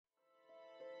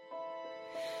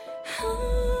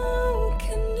How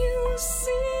can you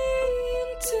see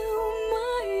into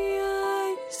my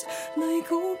eyes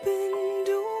like open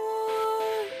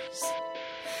doors,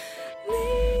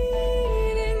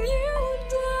 leading you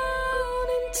down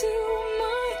into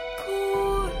my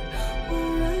core,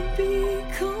 where I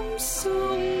become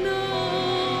so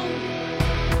numb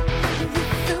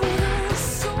without a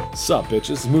soul. Sup,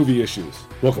 bitches? Movie Issues.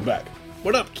 Welcome back.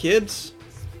 What up, kids?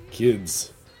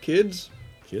 Kids. Kids?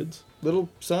 Kids? Little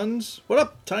sons? What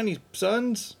up, tiny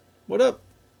sons? What up,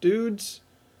 dudes?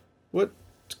 What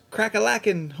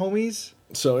crack-a-lackin', homies?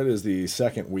 So it is the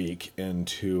second week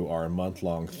into our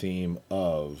month-long theme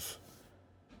of...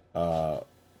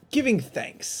 Giving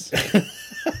thanks.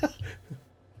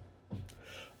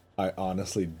 I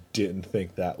honestly didn't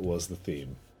think that was the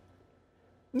theme.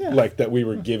 Yeah. Like, that we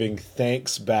were giving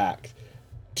thanks back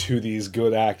to these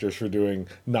good actors for doing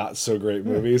not so great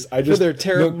movies. I just For their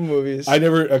terrible movies.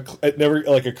 it never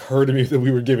like occurred to me that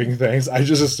we were giving thanks. I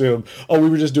just assumed, we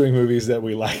were just doing movies that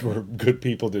we like where good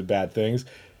people did bad things.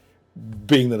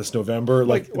 Being that it's November,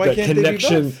 Why that can't they be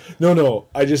connection. both? No.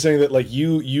 I just saying that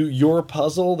your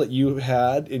puzzle that you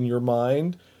had in your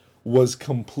mind was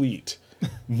complete.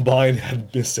 Mine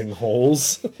had missing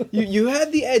holes. You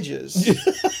had the edges,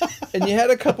 and you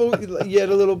had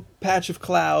a little patch of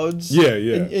clouds. Yeah.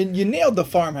 And you nailed the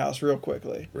farmhouse real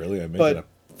quickly. Really, I made But- it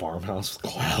a farmhouse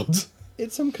with clouds.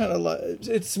 It's some kind of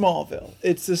it's Smallville.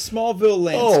 It's the Smallville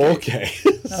landscape. Oh, okay.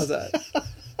 How's that?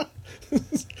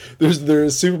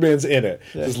 There's Superman's in it.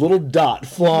 Yeah. This little dot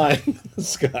flying in the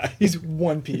sky. He's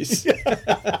One Piece.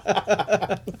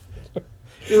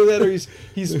 Either that or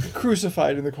he's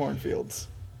crucified in the cornfields.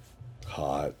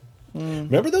 Hot.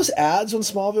 Remember those ads when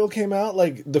Smallville came out?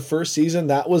 Like the first season,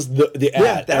 that was the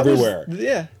ad that was- everywhere.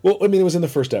 yeah. Well, I mean, it was in the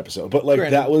first episode, but like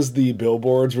Granted. that was the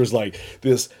billboards. Was like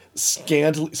this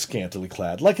scantily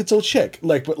clad, like it's a chick,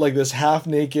 but this half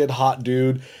naked hot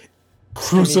dude.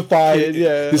 Crucified, kid,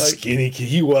 yeah, the like- skinny kid.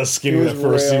 He was skinny He that was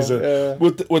first real, season yeah.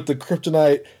 with the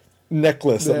kryptonite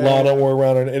necklace that Yeah. Lana wore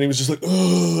around her, and he was just like,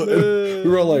 ugh. And we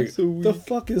were all like, so weak. the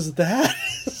fuck is that?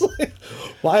 It's like,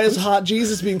 why is hot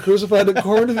Jesus being crucified in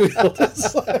cornfield?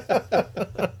 It's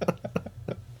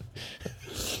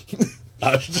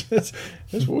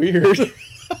It's weird.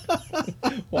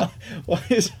 why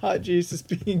is hot Jesus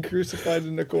being crucified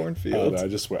in the I don't cornfield?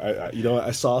 know,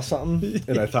 I saw something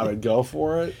and I thought I'd go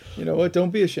for it. You know what?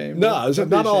 Don't be ashamed. No, it's Don't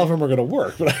be not all of ashamed. them are going to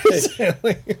work, but I was saying,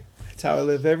 It's how I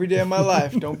live every day of my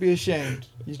life. Don't be ashamed.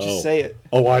 You just say it.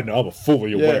 Oh, I know. I'm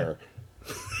fully aware.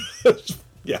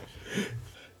 Yeah.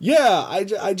 Yeah,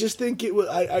 I just think it was...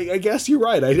 I guess you're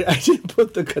right. I didn't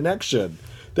put the connection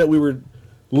that we were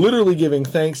literally giving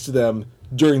thanks to them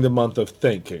during the month of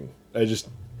thanking.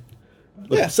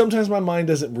 Yeah. Sometimes my mind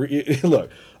doesn't...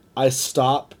 Look, I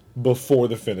stop before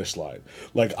the finish line.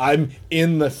 Like, I'm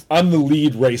the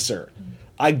lead racer.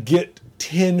 I get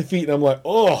 10 feet and I'm like,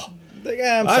 oh... Like,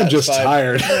 I'm just satisfied.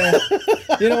 tired. Yeah.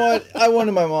 You know what? I won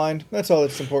in my mind. That's all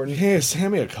that's important. Hey,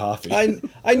 hand me a coffee.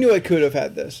 I knew I could have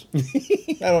had this.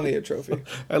 I don't need a trophy.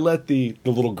 I let the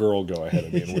little girl go ahead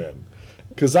of me and win.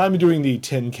 Because I'm doing the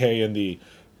 10K in the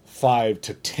 5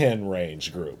 to 10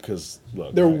 range group. Because,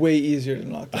 look, They're way easier to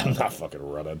knock down. I'm not fucking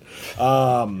running.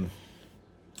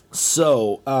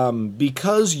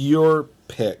 Because your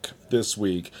pick this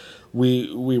week,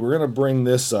 we were going to bring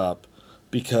this up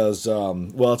because,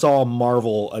 it's all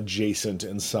Marvel adjacent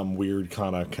in some weird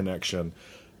kind of connection.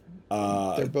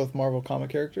 They're both Marvel comic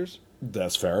characters.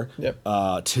 That's fair.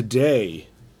 Yep. Today,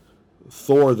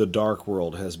 Thor: The Dark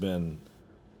World has been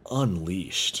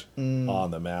unleashed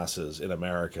on the masses in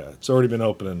America. It's already been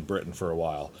open in Britain for a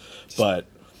while, but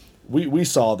we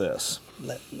saw this.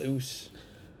 Let loose.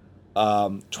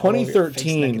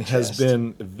 2013 has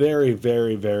been very,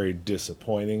 very, very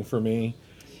disappointing for me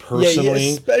personally.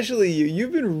 Yeah, especially you.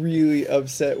 You've been really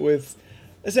upset with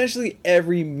essentially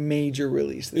every major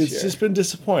release this year. It's just been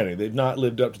disappointing. They've not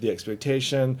lived up to the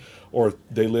expectation, or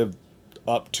they lived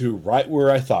up to right where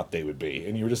I thought they would be.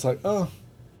 And you were just like, oh,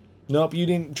 nope, you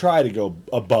didn't try to go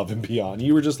above and beyond.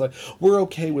 You were just like, we're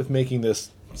okay with making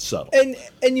this subtle.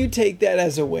 And you take that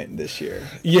as a win this year.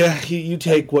 Yeah, you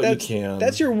take what you can.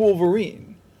 That's your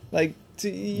Wolverine. Like, I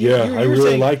you were really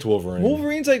saying, liked Wolverine.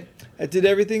 Wolverine's like, I did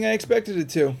everything I expected it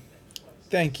to.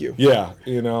 Thank you. Yeah,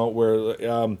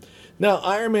 now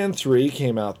Iron Man 3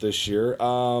 came out this year.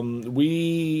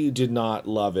 We did not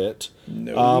love it.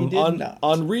 No, we did not.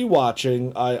 On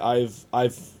rewatching,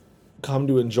 I've come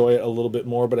to enjoy it a little bit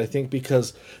more, but I think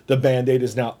because the Band-Aid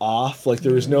is now off, like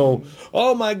there is no,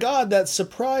 oh my god, that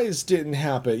surprise didn't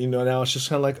happen. Now it's just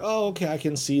kind of like, oh, okay, I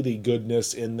can see the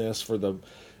goodness in this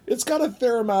it's got a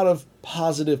fair amount of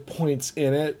positive points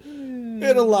in it.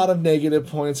 and a lot of negative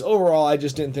points. Overall, I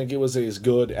just didn't think it was as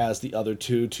good as the other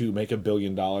two to make $1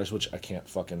 billion, which I can't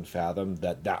fucking fathom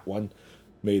that one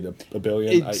made a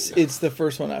billion. It's the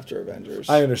first one after Avengers.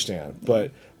 I understand,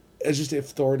 but it's just if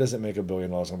Thor doesn't make $1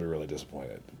 billion, I'm gonna be really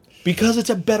disappointed because it's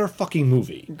a better fucking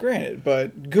movie. Granted,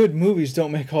 but good movies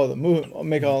don't make all the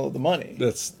money.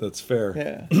 That's fair.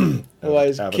 Yeah.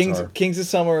 Otherwise, Avatar. Kings of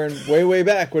Summer and way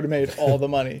back would have made all the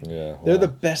money. Yeah, They're wow. the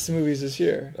best movies this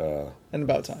year. And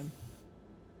about time.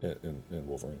 And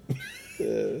Wolverine.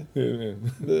 The-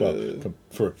 Well,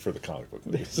 for the comic book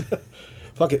movies.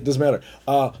 Fuck it, doesn't matter.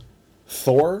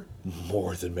 Thor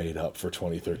more than made up for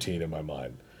 2013 in my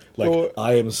mind. Like, Thor-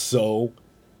 I am so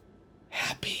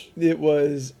happy. It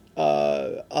was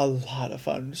a lot of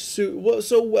fun.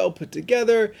 So well put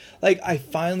together. Like, I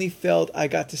finally felt I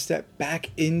got to step back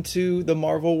into the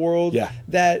Marvel world Yeah.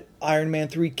 that Iron Man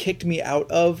 3 kicked me out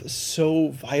of so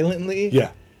violently.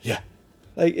 Yeah.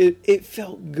 Like, it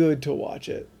felt good to watch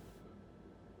it.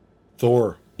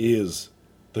 Thor is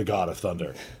the god of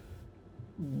thunder.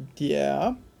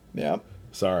 Yeah.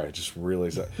 Sorry, just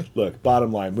really... Look,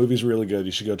 bottom line, movie's really good.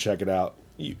 You should go check it out.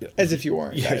 As if you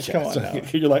weren't, guys. Come on now.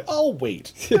 You're like, oh,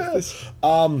 wait.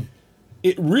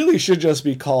 It really should just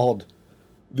be called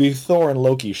the Thor and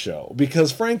Loki show.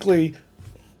 Because, frankly...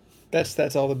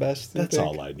 That's all the best. That's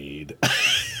all I need.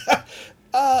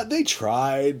 They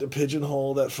tried to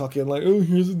pigeonhole that fucking, like, oh,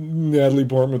 here's Natalie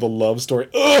Portman with a love story.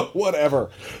 Ugh, whatever.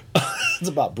 It's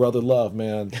about brother love,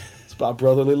 man. It's about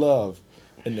brotherly love.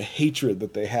 And the hatred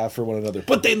that they have for one another.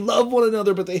 But they love one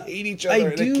another, but they hate each other,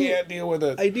 and they can't deal with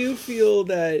it. I do feel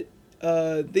that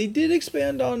they did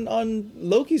expand on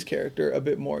Loki's character a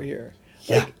bit more here.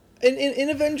 Yeah. Like, in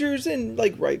Avengers, and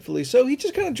like rightfully so, he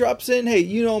just kind of drops in, hey,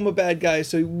 you know I'm a bad guy,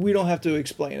 so we don't have to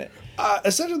explain it.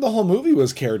 Essentially, the whole movie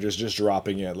was characters just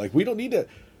dropping in. Like, we don't need to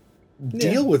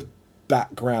deal with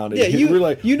background. Yeah, we're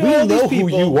like, you know, we all these know people,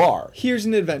 who you are. Here's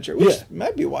an adventure, which Yeah.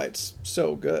 might be why it's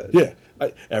so good. Yeah.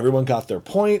 Everyone got their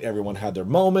point. Everyone had their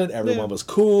moment. Everyone was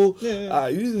cool. Yeah.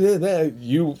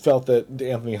 You felt that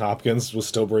Anthony Hopkins was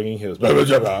still bringing his, to like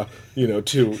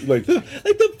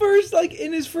the first,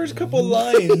 in his first couple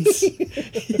lines,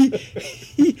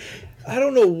 he I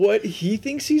don't know what he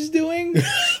thinks he's doing,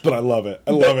 but I love it.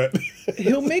 I love it.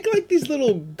 He'll make like these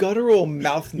little guttural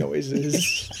mouth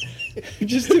noises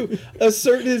just to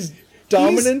assert his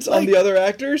dominance on the other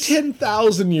actors.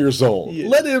 10,000 years old. Yeah.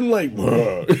 Let him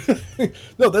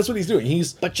no, that's what he's doing.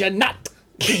 But you're not.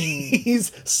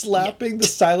 He's slapping the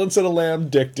Silence of the Lamb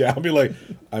dick down. Be like,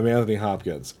 I'm Anthony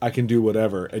Hopkins. I can do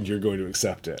whatever, and you're going to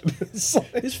accept it.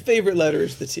 His favorite letter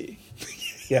is the T.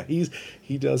 Yeah,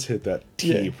 he does hit that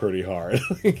T Yeah. pretty hard.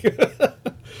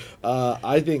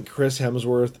 I think Chris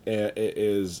Hemsworth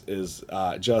is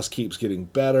just keeps getting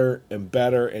better and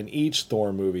better in each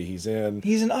Thor movie he's in.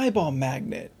 He's an eyeball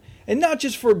magnet. And not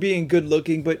just for being good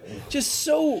looking, but just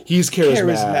so He's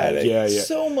charismatic. Yeah.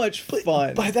 So much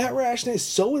fun. By that rationale,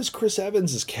 so is Chris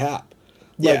Evans' Cap.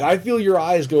 Like, Yeah. I feel your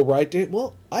eyes go right to it.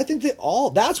 Well, I think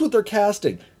that's what they're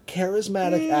casting.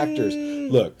 Charismatic actors.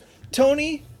 Look,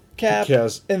 Tony, Cap,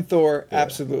 Cas- and Thor,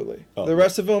 absolutely. Oh, the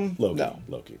rest of them, Loki. no.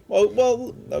 Loki.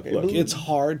 Well, okay. Look, it's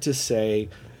hard to say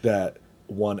that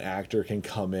one actor can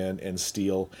come in and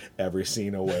steal every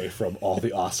scene away from all the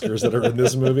Oscars that are in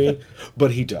this movie,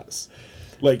 but he does.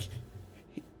 Like,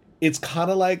 it's kind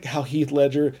of like how Heath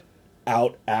Ledger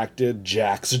out-acted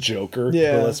Jack's Joker.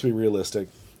 Yeah. But let's be realistic.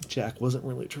 Jack wasn't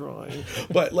really trying.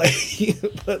 But,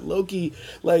 but Loki,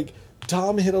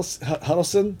 Tom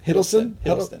Hiddleston?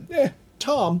 Yeah,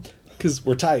 Tom, because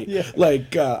we're tight. Yeah.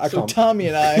 I call him Tommy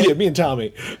and I. Yeah, me and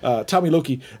Tommy. Tommy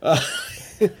Loki.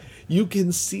 You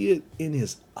can see it in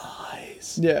his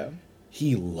eyes. Yeah.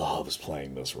 He loves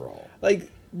playing this role.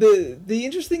 The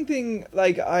interesting thing,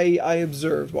 I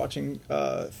observed watching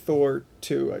Thor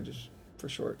 2, for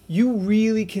short, you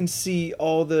really can see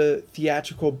all the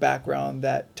theatrical background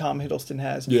that Tom Hiddleston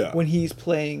has when he's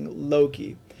playing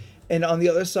Loki. And on the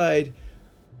other side,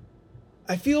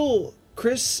 I feel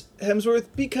Chris Hemsworth,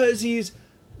 because he's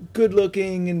good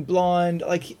looking and blonde,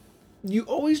 you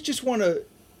always just want to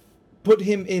put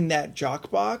him in that jock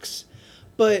box,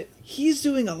 but he's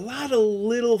doing a lot of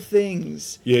little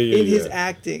things in his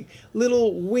acting,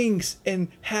 little winks and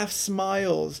half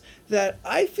smiles that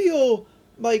I feel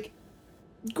like,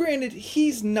 granted,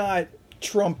 he's not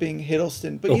trumping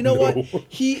Hiddleston, but you know what?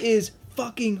 He is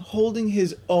fucking holding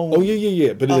his own. Oh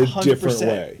yeah, but in a 100%. different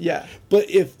way. Yeah. But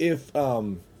if It's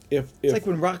like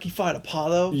when Rocky fought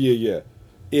Apollo. yeah,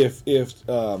 if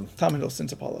Tom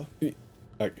Hiddleston's Apollo.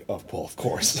 well, of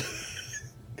course.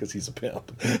 Because he's a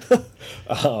pimp.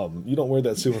 You don't wear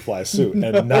that Superfly suit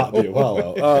and not be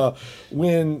Apollo.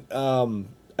 When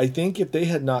I think if they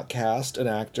had not cast an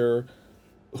actor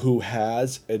who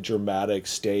has a dramatic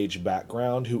stage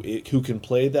background, who can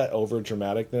play that over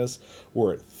dramaticness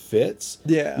where it fits,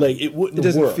 like it wouldn't. It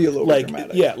doesn't work. feel over like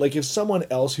dramatic. yeah, like if someone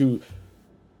else who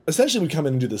essentially would come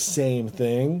in and do the same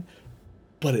thing,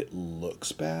 but it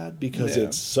looks bad because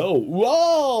it's so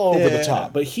over the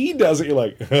top. But he does it. You're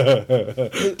like,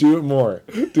 do it more,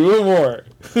 do it more,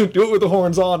 do it with the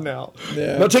horns on now.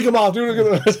 Yeah. Now take them off. Do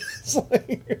it. It's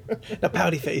like, Now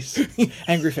pouty face,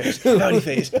 angry face, pouty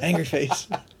face, angry face.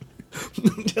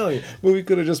 I'm telling you, movie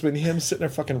could have just been him sitting there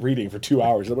fucking reading for 2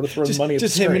 hours. They would have thrown money at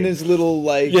Just the him screen. in his little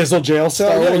like his little jail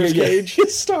cell. Star Wars cage.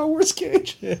 His Star Wars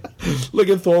cage. Yeah. Look,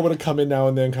 if Thor would have come in now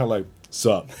and then, kind of like,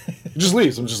 sup. He just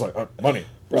leaves. I'm just like, money.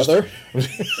 brother.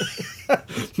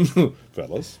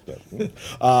 Fellas.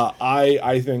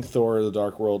 I think Thor: The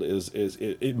Dark World is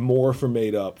it more for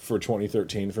made up for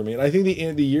 2013 for me. And I think the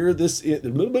end of the year, I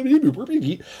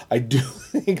do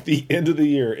think the end of the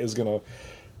year is going to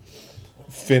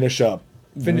finish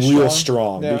real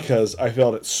strong yeah. because I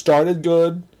felt it started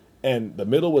good and the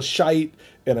middle was shite,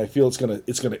 and I feel it's gonna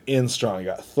end strong. You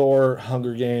got Thor,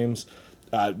 Hunger Games.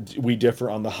 We differ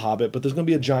on The Hobbit, but there's going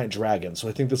to be a giant dragon, so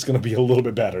I think that's going to be a little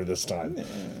bit better this time. Yeah.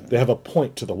 They have a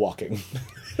point to the walking.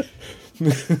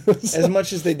 As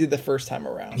much as they did the first time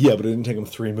around. Yeah, but it didn't take them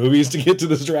 3 movies to get to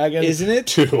this dragon. Isn't it?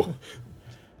 2.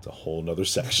 It's a whole nother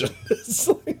section. It's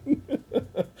like...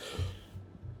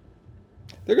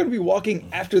 They're going to be walking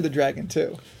after the dragon,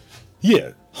 too.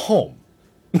 Yeah, home.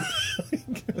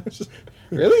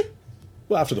 Really?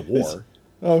 Well, after the war.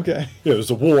 Oh, okay. Yeah, there's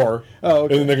a war, Oh,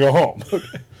 okay. and then they go home.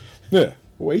 Okay. Yeah.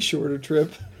 Way shorter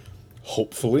trip.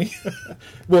 Hopefully.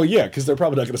 Well, yeah, because they're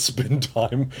probably not going to spend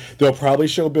time. They'll probably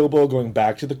show Bilbo going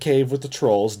back to the cave with the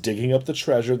trolls, digging up the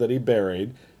treasure that he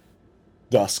buried,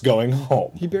 thus going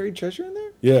home. He buried treasure in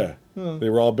there? Yeah.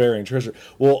 They were all burying treasure.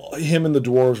 Well, him and the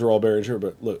dwarves were all burying treasure,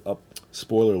 but look,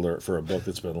 spoiler alert for a book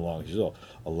that's been long.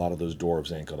 A lot of those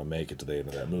dwarves ain't going to make it to the end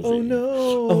of that movie. Oh, no.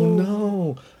 Oh,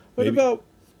 no. What about...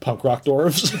 punk rock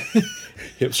dwarves?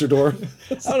 Hipster dwarf?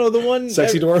 I don't know, the one...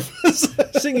 Sexy dwarf?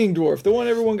 Singing dwarf. The one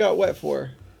everyone got wet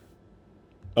for.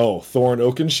 Oh, Thorin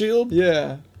Oakenshield?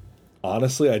 Yeah.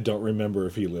 Honestly, I don't remember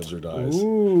if he lives or dies.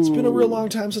 Ooh. It's been a real long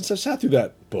time since I sat through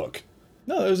that book.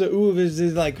 No, there's a ooh of his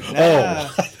like, nah.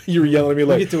 Oh, you were yelling at me You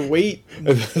like... get to wait.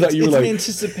 I thought you were It's like... an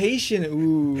anticipation.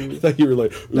 Ooh. I thought you were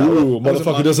like, No, ooh, I wasn't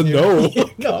motherfucker doesn't mocking know.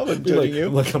 you. No, I wasn't You're judging like, you.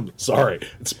 I'm like, I'm sorry.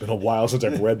 It's been a while since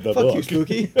I've read the Fuck book. you,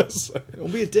 Spooky. Yes.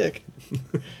 Don't be a dick.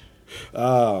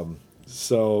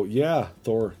 So, yeah,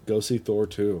 Thor. Go see Thor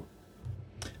 2.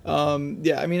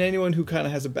 Yeah, I mean, anyone who kind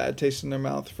of has a bad taste in their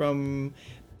mouth from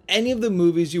any of the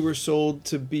movies you were sold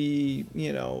to be,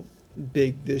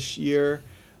 big this year,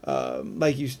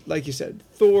 like you said,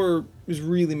 Thor was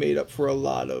really made up for a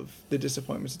lot of the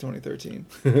disappointments of 2013.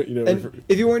 And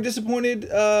if you weren't disappointed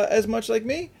as much like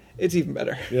me, it's even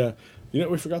better. Yeah. You know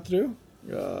what we forgot to do?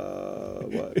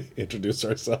 What? Introduce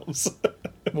ourselves.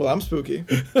 Well, I'm Spooky.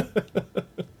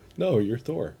 No, you're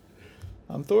Thor.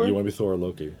 I'm Thor. You want to be Thor or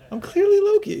Loki? I'm clearly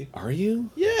Loki. Are you?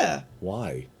 Yeah.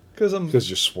 Why? Because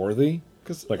you're swarthy?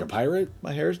 Like a pirate?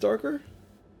 My hair is darker?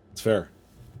 It's fair.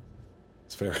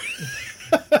 It's fair.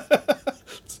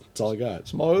 That's all I got.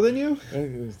 Smaller than you?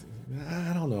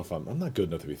 I don't know if I'm not good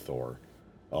enough to be Thor.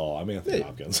 Oh, I'm Anthony Hey.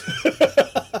 Hopkins.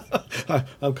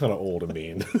 I'm kind of old and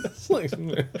mean. It's like,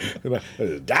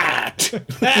 that.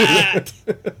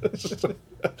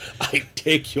 I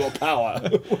take your power.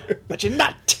 But you're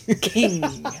not king.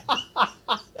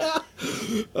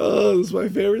 Oh, this is my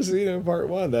favorite scene in part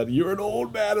 1. That you're an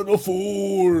old man and a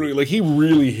fool. Like, he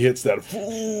really hits that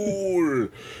fool.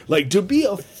 Like, to be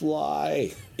a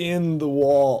fly in the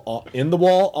wall, on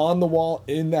the wall,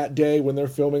 in that day when they're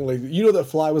filming, like, that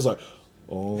fly was like,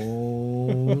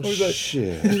 oh,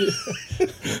 shit.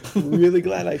 Really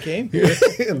glad I came.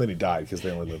 And then he died because they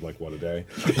only live like, what, a day?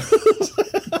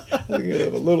 I think I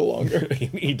live a little longer.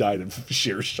 He died of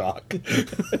sheer shock.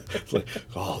 It's like,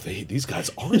 oh, these guys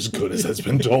aren't as good as it's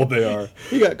been told they are.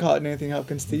 He got caught in Anthony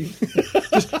Hopkins' teeth.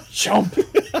 Just jump.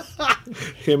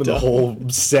 Him and the whole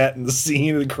set and the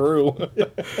scene and the crew.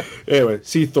 Anyway,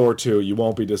 see Thor 2. You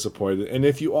won't be disappointed. And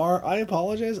if you are, I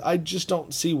apologize. I just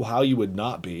don't see how you would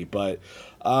not be. But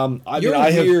You're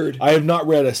weird. I have not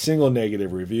read a single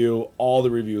negative review. All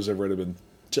the reviews I've read have been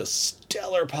just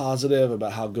stellar positive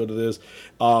about how good it is.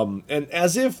 And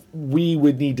as if we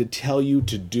would need to tell you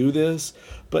to do this,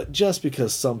 but just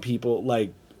because some people,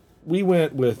 like, we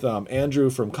went with Andrew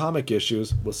from Comic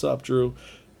Issues. What's up, Drew?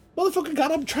 Motherfucker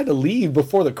got up and tried to leave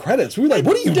before the credits. We were like,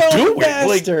 what are you doing?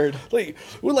 Bastard.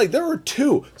 We're like, there were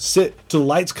 2. Sit till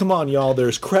lights come on, y'all.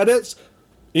 There's credits,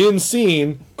 in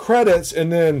scene, credits, and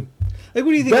then Like,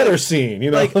 what do you think? better like, scene,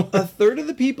 you know? Like, a third of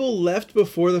the people left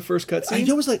before the first cutscene.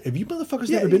 I was like, have you motherfuckers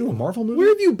Yeah, never been to a Marvel movie? Where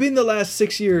have you been the last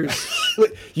 6 years?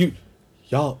 Like, you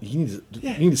need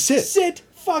to sit. Sit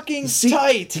fucking See-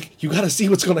 tight. You got to see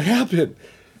what's going to happen.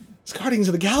 It's Guardians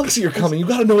of the Galaxy are coming. You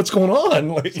got to know what's going on.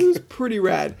 Like, It was pretty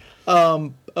rad.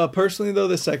 Personally, though,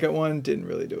 the second one didn't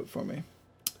really do it for me.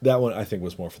 that one I think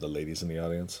was more for the ladies in the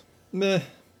audience. Meh.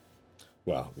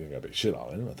 Well, you got big shit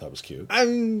on it. I thought it was cute.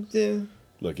 Yeah.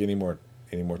 Look, any more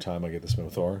time I get to spend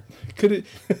with Thor, Could it?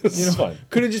 it's fine.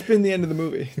 Could have just been the end of the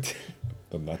movie.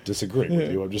 I'm not disagreeing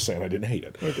with you. I'm just saying I didn't hate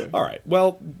it. Okay. All right.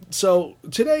 Well, so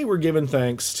today we're giving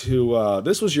thanks to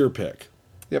this was your pick.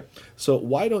 Yep. So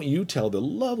why don't you tell the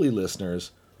lovely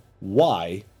listeners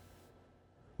why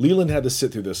Leland had to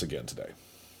sit through this again today?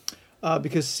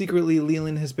 Because secretly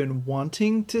Leland has been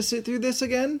wanting to sit through this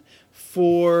again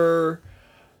for,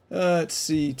 10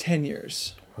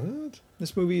 years. What?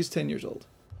 This movie is 10 years old.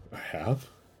 I have?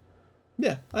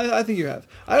 Yeah, I think you have.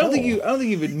 I don't think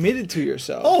you've admitted to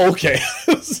yourself. Oh, okay.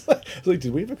 I was like,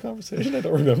 did we have a conversation? I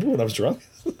don't remember when I was drunk.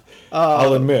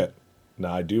 I'll admit.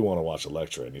 Now, I do want to watch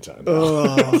Elektra anytime.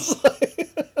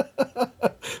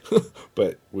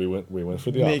 But we went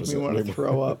for the Make opposite. me want to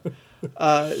throw up.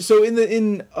 So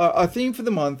in our theme for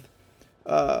the month,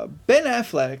 Ben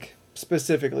Affleck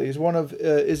specifically is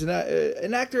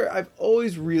an actor I've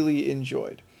always really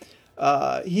enjoyed.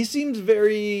 He seems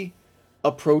very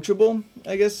approachable,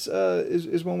 I guess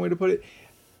is one way to put it.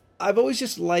 I've always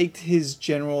just liked his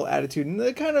general attitude and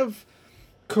the kind of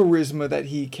charisma that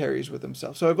he carries with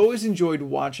himself. So I've always enjoyed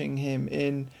watching him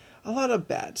in a lot of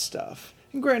bad stuff.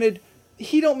 And granted,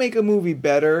 he don't make a movie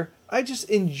better. I just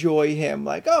enjoy him.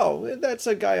 Like, oh, that's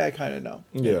a guy I kind of know.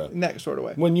 Yeah. In that sort of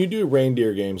way. When you do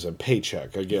reindeer games and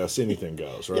Paycheck, I guess anything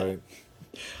goes, right?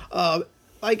 I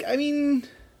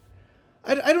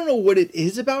don't know what it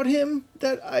is about him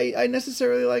that I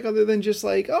necessarily like, other than just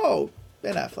like, oh,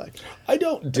 Ben Affleck. I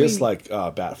don't dislike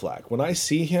Batfleck. When I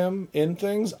see him in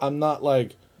things, I'm not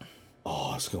like,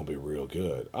 oh, it's going to be real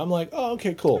good. I'm like, oh,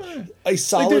 okay, cool. A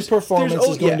solid performance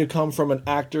is going to come from an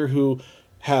actor who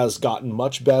has gotten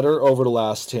much better over the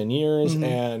last 10 years,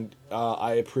 and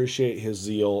I appreciate his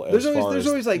zeal as There's far as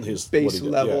always like his base what he did.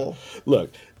 level. Yeah.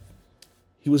 Look,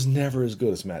 he was never as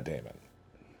good as Matt Damon.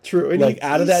 True. And Like,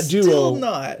 out of that duo, still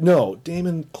not. no,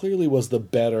 Damon clearly was the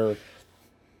better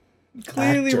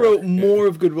Clearly actor. wrote more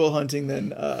of Good Will Hunting than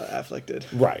Affleck did.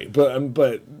 Right,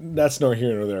 but that's nor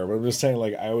here nor there. But I'm just saying,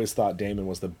 like, I always thought Damon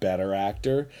was the better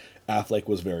actor. Affleck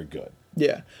was very good.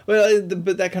 Yeah. Well,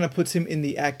 but that kind of puts him in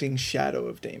the acting shadow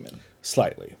of Damon.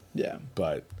 Slightly. Yeah.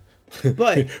 But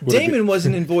But Damon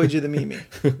wasn't in Voyage of the Mimi.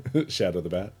 Shadow the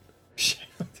Bat?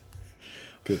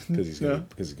 Because he's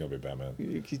gonna be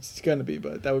Batman. He's going to be,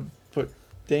 but that would put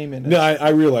Damon. No, I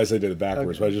realized I did it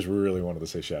backwards, but I just really wanted to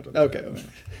say Shadow the Bat. Okay.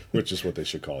 Which is what they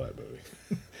should call that movie.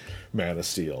 Man of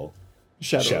Steel.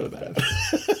 Shadow of the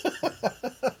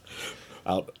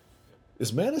Bat.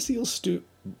 Is Man of Steel Stew?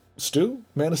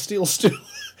 Man of Steel Stew?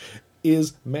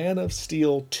 Is Man of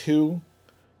Steel 2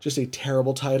 just a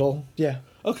terrible title? Yeah.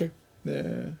 Okay.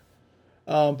 Yeah.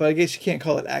 But I guess you can't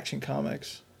call it Action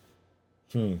Comics.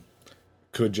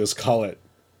 Could just call it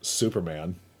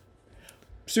Superman.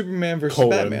 Superman versus Colon.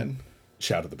 Batman.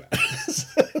 Shadow the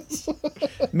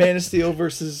Bat. Man of Steel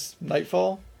versus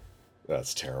Nightfall.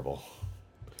 That's terrible.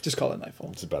 Just call it Nightfall.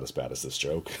 It's about as bad as this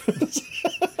joke.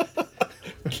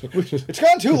 It's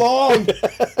gone too long.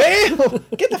 Bam!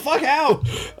 Get the fuck out.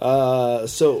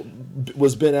 So,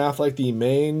 was Ben Affleck the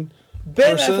main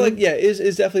Ben person? Affleck, yeah,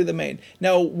 is definitely the main.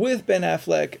 Now, with Ben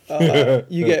Affleck,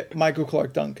 you get Michael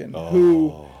Clark Duncan,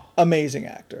 who amazing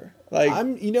actor.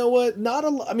 Like, you know what?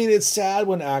 I mean, it's sad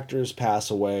when actors pass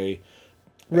away.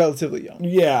 relatively young.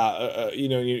 Yeah, and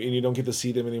you don't get to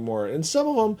see them anymore. And some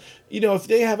of them, if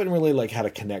they haven't really like had a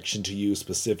connection to you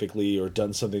specifically or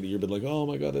done something that you've been like, oh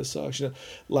my god, that sucks.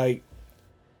 Like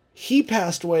he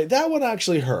passed away. That one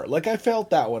actually hurt. Like I felt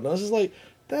that one. I was just like,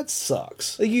 that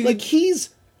sucks. Like he's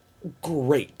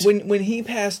great. When he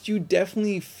passed, you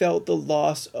definitely felt the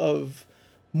loss of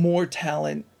more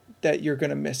talent that you're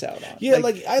gonna miss out on. Yeah,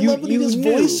 like I love when he does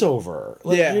knew. voiceover.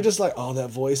 Like Yeah. you're just like, oh, that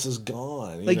voice is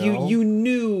gone. Like you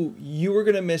knew you were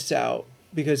gonna miss out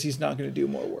because he's not gonna do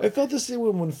more work. I felt the same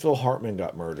when Phil Hartman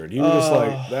got murdered. You were just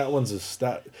like, that one's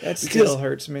that Still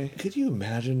hurts me. Could you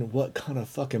imagine what kind of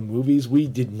fucking movies we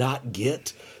did not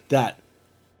get? That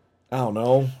I don't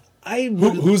know.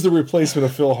 Who's the replacement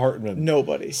of Phil Hartman?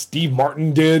 Nobody. Steve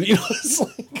Martin did. It's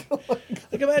like, oh my God.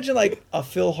 Like imagine like a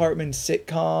Phil Hartman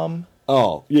sitcom.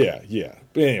 Oh, yeah.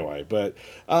 But anyway,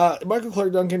 Michael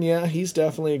Clark Duncan, yeah, he's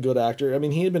definitely a good actor. I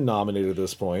mean, he had been nominated at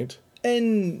this point.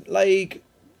 And like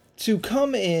to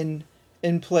come in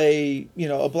and play,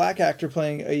 a black actor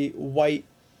playing a white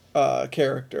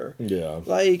character. Yeah.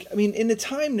 Like, I mean, in a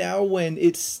time now when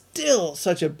it's still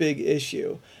such a big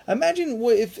issue, imagine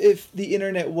if the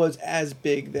internet was as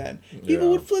big then. People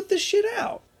would flip this shit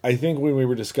out. I think when we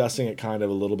were discussing it kind of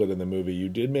a little bit in the movie, you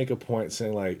did make a point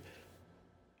saying, like,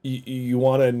 you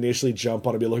want to initially jump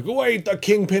on and be like, wait, the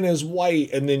Kingpin is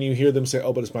white. And then you hear them say,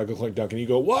 oh, but it's Michael Clark Duncan. You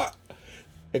go, what?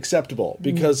 Acceptable.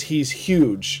 Because he's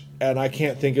huge. And I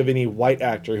can't think of any white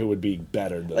actor who would be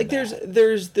better than like that.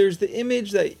 there's the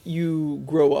image that you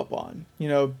grow up on,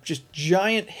 just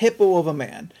giant hippo of a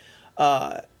man.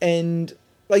 And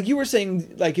like you were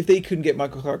saying, like if they couldn't get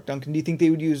Michael Clark Duncan, do you think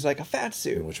they would use like a fat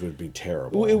suit? Which would be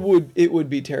terrible. It would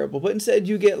be terrible. But instead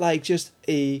you get like just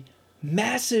a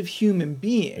massive human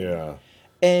being. Yeah.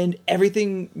 And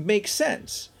everything makes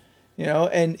sense.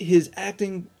 And his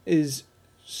acting is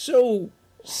so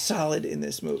solid in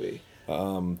this movie.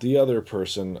 The other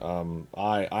person,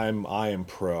 I am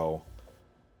pro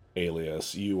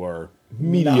Alias. You are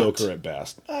mediocre at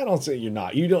best. I don't say you're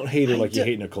not. You don't hate her like you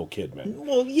hate Nicole Kidman.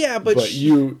 Well, yeah, but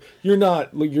you're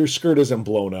not. Like, your skirt isn't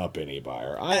blown up any by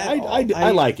her.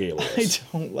 I like Alias.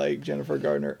 I don't like Jennifer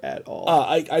Garner at all.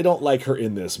 I don't like her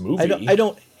in this movie. I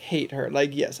don't hate her.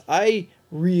 Like, yes, I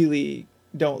really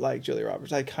don't like Julia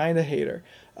Roberts. I kind of hate her.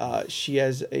 She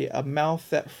has a mouth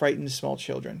that frightens small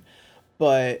children.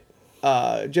 But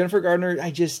Jennifer Garner,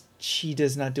 she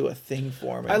does not do a thing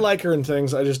for me. I like her in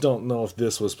things. I just don't know if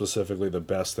this was specifically the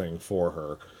best thing for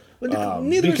her. Well,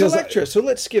 neither is Elektra, so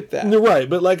let's skip that. Right,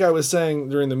 but like I was saying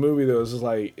during the movie, though, is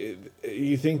like,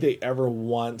 you think they ever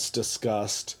once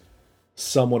discussed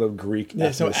somewhat of Greek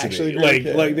ethnicity? So actually, like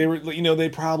they were, they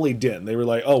probably didn't. They were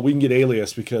like, oh, we can get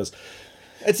Alias because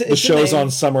the show's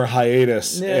on summer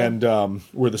hiatus, and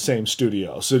we're the same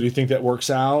studio. So do you think that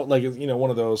works out? Like, one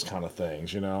of those kind of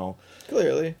things,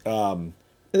 Clearly.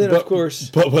 And then, of course...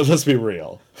 But let's be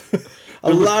real.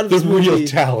 A lot of this movie... real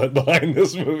talent behind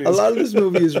this movie. A lot of this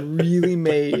movie is really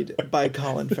made by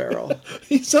Colin Farrell.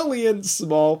 He's only in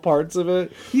small parts of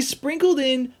it. He's sprinkled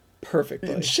in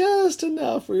perfectly. Just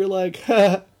enough where you're like,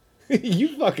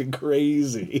 you fucking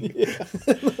crazy. Yeah.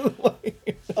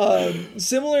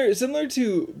 Similar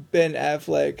to Ben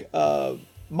Affleck,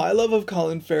 my love of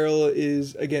Colin Farrell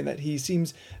is, again, that he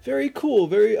seems very cool,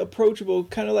 very approachable,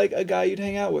 kind of like a guy you'd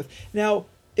hang out with. Now,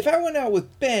 if I went out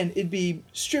with Ben, it'd be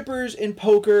strippers and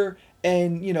poker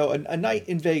and, a night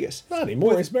in Vegas. Not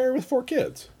anymore. He's married with 4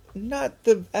 kids. Not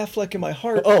the Affleck in my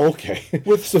heart. Oh, okay.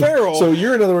 With Farrell. So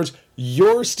in other words,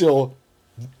 you're still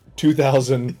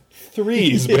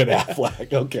 2003's Ben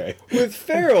Affleck. Okay. With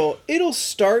Farrell, it'll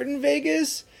start in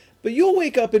Vegas, but you'll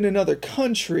wake up in another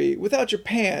country without your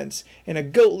pants and a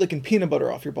goat licking peanut butter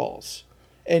off your balls.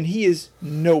 And he is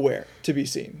nowhere to be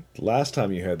seen. Last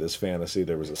time you had this fantasy,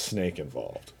 there was a snake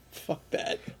involved. Fuck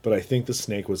that. But I think the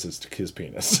snake was his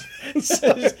penis.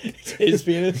 His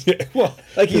penis? Yeah, well,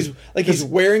 he's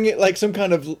wearing it like some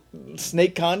kind of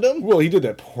snake condom? Well, he did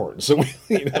that porn, so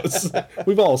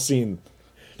we've all seen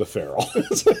the Farrell.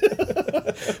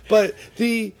 But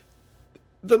the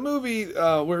movie we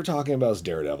were talking about is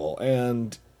Daredevil,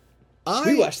 and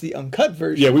we watched the uncut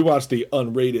version. Yeah, we watched the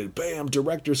unrated, bam,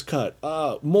 director's cut.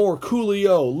 More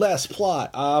Coolio, less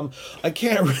plot. I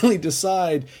can't really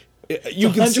decide. You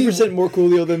can 100% more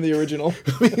Coolio than the original.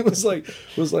 It was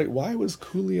like, why was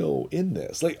Coolio in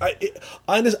this? Like, I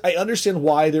understand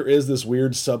why there is this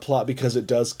weird subplot because it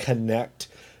does connect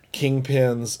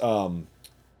Kingpin's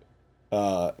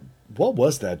what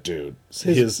was that dude?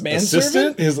 His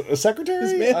assistant? His secretary?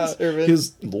 His manservant.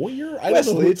 His lawyer?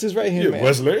 Wesley, it's his right hand man.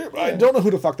 Wesley? Yeah. I don't know who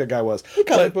the fuck that guy was. The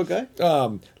comic book guy.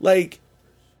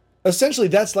 Essentially,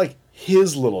 that's like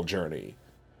his little journey.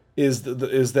 Is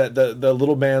that the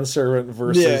little manservant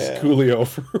versus Coolio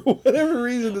for whatever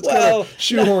reason that's kind of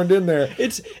shoehorned in there.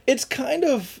 It's kind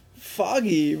of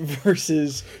Foggy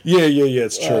versus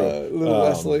it's true. Little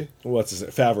Wesley. What's his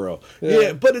name? Favreau.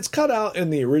 Yeah, but it's cut out in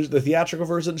the theatrical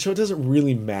version, so it doesn't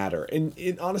really matter.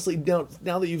 And honestly, now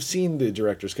that you've seen the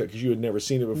director's cut, because you had never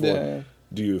seen it before,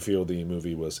 do you feel the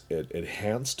movie was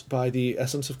enhanced by the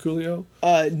essence of Coolio?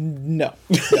 No.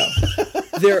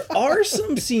 There are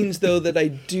some scenes though that I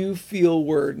do feel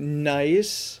were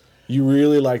nice. You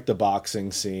really like the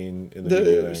boxing scene in the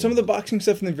beginning. Some of the boxing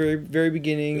stuff in the very, very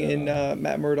beginning in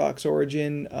Matt Murdock's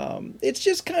origin. It's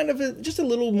just kind of just a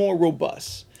little more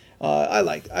robust.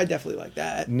 I definitely like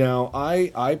that. Now,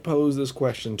 I pose this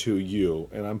question to you,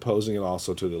 and I'm posing it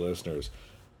also to the listeners.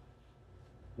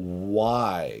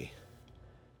 Why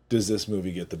does this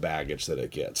movie get the baggage that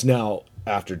it gets? Now,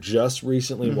 after just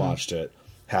recently watched it,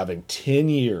 having 10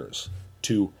 years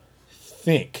to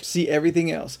think. See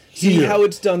everything else. See how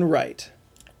it's done right.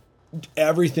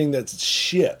 everything that's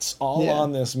shits all Yeah.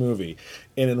 on this movie.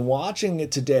 And in watching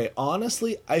it today,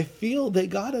 honestly, I feel they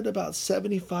got it about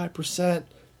 75%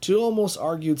 to almost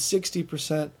argued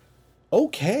 60%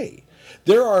 okay.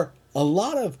 There are a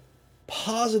lot of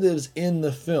positives in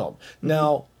the film.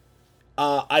 Now,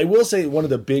 I will say one of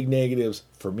the big negatives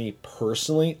for me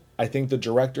personally, I think the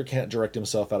director can't direct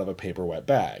himself out of a paper wet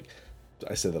bag.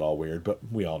 I said that all weird, but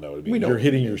we all know what it means. We know You're what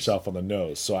hitting it means. yourself on the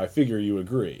nose, so I figure you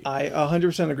agree. I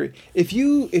 100% agree. If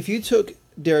you took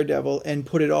Daredevil and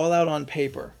put it all out on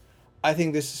paper, I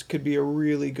think this could be a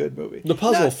really good movie. The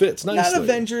puzzle fits nicely. Not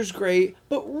Avengers great,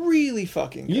 but really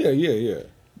fucking good. Yeah.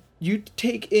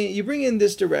 You bring in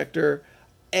this director,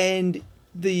 and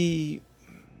the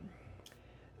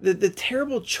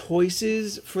terrible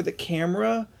choices for the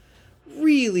camera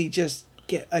really just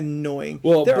get annoying.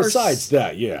 Well, There are besides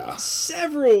that, yeah.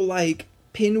 several like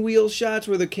pinwheel shots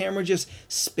where the camera just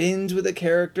spins with a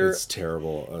character. It's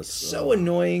terrible. So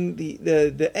annoying.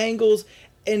 The angles,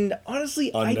 and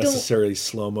honestly, unnecessarily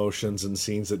slow motions and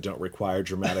scenes that don't require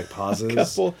dramatic pauses. a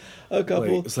couple.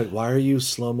 Like, it's like, why are you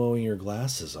slow mowing your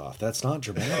glasses off? That's not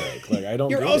dramatic. Like, I don't.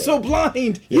 You're get also it.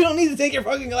 blind. You don't need to take your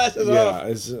fucking glasses off.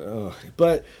 Yeah,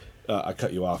 but I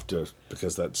cut you off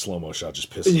because that slow mo shot just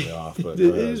pissed me off. But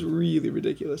It is really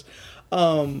ridiculous.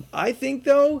 I think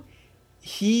though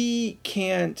he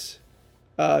can't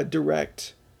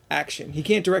direct action. He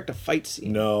can't direct a fight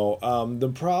scene. No, the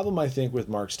problem I think with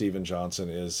Mark Steven Johnson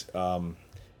is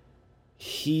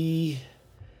he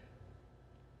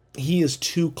is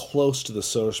too close to the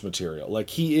source material. Like,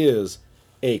 he is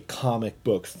a comic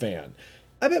book fan.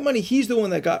 I bet money he's the one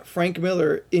that got Frank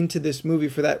Miller into this movie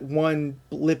for that one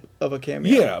blip of a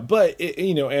cameo. Yeah, but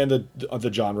and the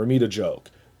John Romita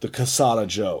joke, the Casada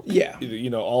joke. Yeah.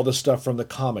 All the stuff from the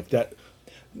comic, that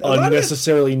lot of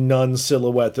unnecessarily nun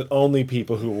silhouette that only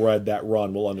people who read that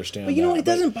run will understand. But it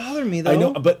doesn't bother me though. I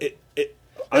know, but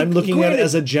I'm looking at it granted-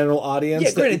 as a general audience.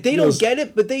 Yeah, granted, they don't knows- get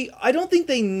it, but I don't think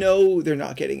they know they're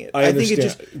not getting it. I understand, think it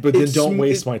just, but then it's don't sm-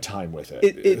 waste it- my time with it.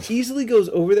 It easily goes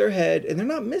over their head, and they're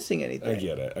not missing anything. I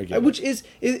get it. Which is,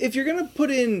 if you're gonna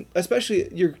put in, especially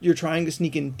you're trying to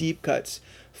sneak in deep cuts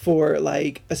for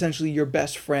like essentially your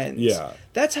best friends. Yeah.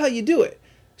 That's how you do it.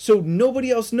 So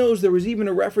nobody else knows there was even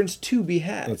a reference to be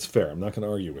had. That's fair. I'm not going to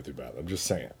argue with you about it. I'm just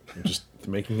saying. I'm just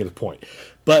making it a point.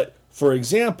 But for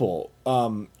example,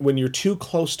 when you're too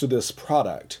close to this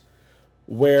product,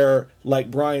 where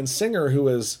like Bryan Singer, who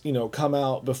has come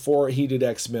out before he did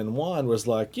X-Men 1, was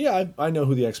like, yeah, I know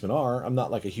who the X-Men are. I'm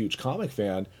not like a huge comic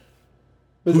fan.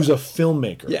 Who's a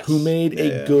filmmaker Yes. who made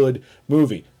a good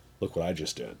movie. Look what I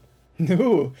just did.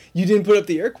 No, you didn't put up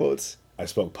the air quotes. I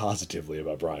spoke positively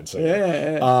about Bryan Singer.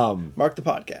 Yeah. Mark the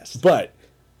podcast. But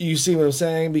you see what I'm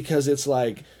saying? Because it's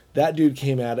like that dude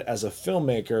came at it as a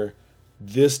filmmaker.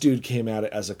 This dude came at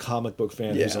it as a comic book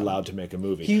fan who's Yeah. allowed to make a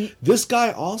movie. This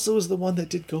guy also is the one that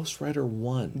did Ghost Rider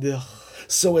 1. Ugh.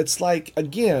 So it's like,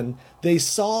 again, they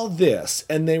saw this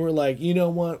and they were like, you know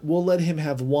what? We'll let him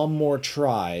have one more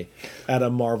try at a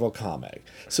Marvel comic.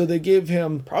 So they gave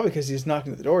him, Probably because he's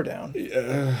knocking the door down.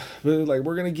 like,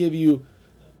 we're going to give you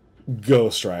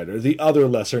Ghost Rider, the other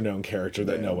lesser known character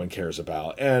that no one cares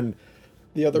about. And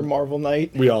The other Marvel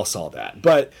Knight. we all saw that.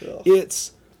 But Ugh.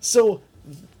 it's so,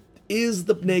 is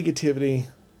the negativity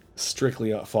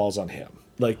strictly falls on him?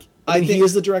 Like, I he think-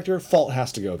 is the director, fault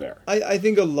has to go there. I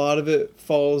think a lot of it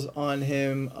falls on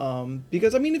him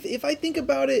because I mean if I think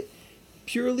about it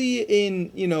purely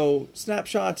in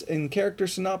snapshots and character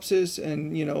synopsis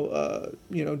and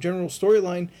general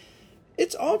storyline,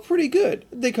 it's all pretty good.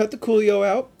 They cut the Coolio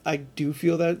out. I do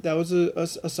feel that was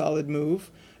a solid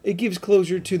move. It gives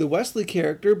closure to the Wesley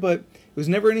character, but it was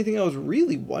never anything I was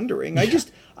really wondering. I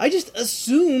just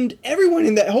assumed everyone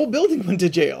in that whole building went to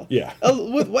jail. Yeah.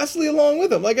 With Wesley along with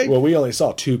them. Well, we only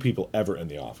saw two people ever in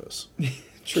the office.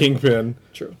 Kingpin,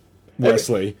 True.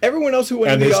 Wesley, Everyone else who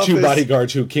went and in the his office. two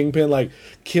bodyguards who Kingpin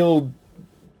killed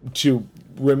to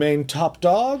remain top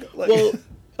dog. Well,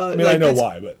 I mean, I know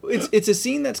why, but it's a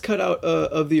scene that's cut out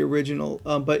of the original.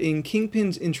 But in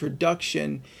Kingpin's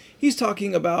introduction, he's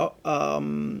talking about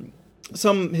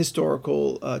some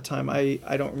historical time. I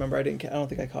don't remember. I don't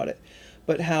think I caught it.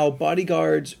 But how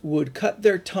bodyguards would cut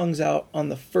their tongues out on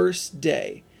the first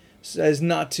day, so as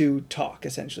not to talk.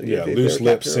 Essentially, yeah, if loose they're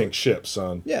lips captured. sink ships,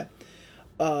 son. Yeah.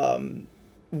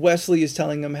 Wesley is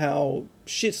telling them how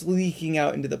shit's leaking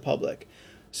out into the public.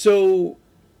 So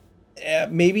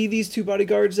maybe these two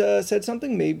bodyguards said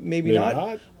something, maybe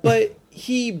not. But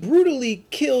he brutally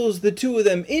kills the two of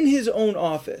them in his own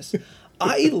office.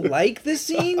 I like the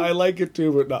scene. I like it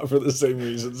too, but not for the same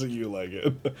reasons that you like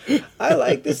it. I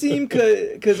like the scene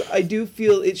because I do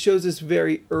feel it shows us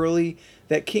very early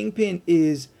that Kingpin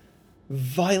is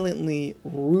violently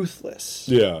ruthless.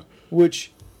 Yeah.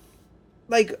 Which,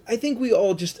 like, I think we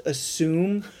all just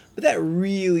assume, but that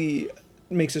really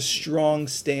makes a strong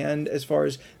stand as far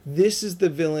as this is the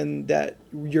villain that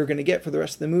you're going to get for the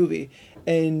rest of the movie,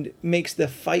 and makes the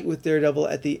fight with Daredevil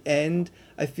at the end,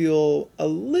 I feel, a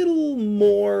little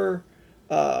more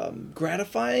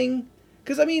gratifying.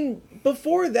 Because, I mean,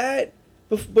 before that,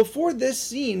 before this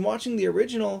scene, watching the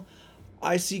original,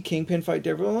 I see Kingpin fight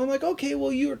Daredevil, and I'm like, okay,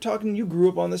 well, you grew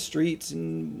up on the streets,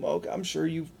 and well, I'm sure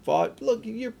you fought. Look,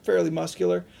 you're fairly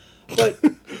muscular. But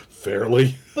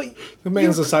fairly. But the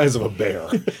man's the size of a bear.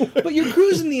 But you're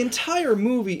cruising the entire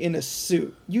movie in a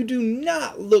suit. You do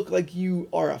not look like you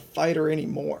are a fighter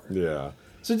anymore. Yeah.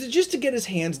 So just to get his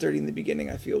hands dirty in the beginning,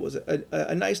 I feel was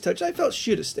a nice touch. I felt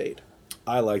should have stayed.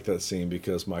 I like that scene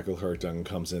because Michael Hurt Duncan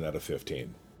comes in at a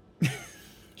 15.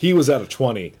 He was at a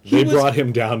 20. They brought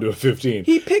him down to a 15.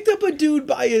 He picked up a dude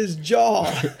by his jaw.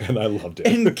 And I loved it.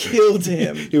 And killed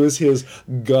him. It was his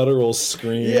guttural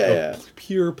scream Yeah. of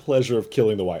pure pleasure of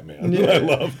killing the white man. Yeah. I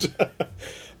loved.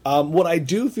 What I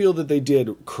do feel that they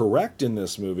did correct in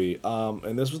this movie,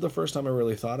 and this was the first time I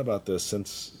really thought about this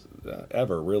since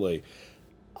ever, really.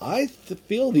 I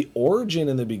feel the origin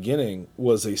in the beginning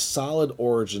was a solid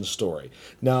origin story.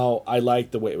 Now, I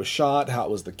liked the way it was shot, how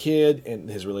it was the kid and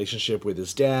his relationship with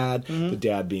his dad, the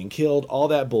dad being killed, all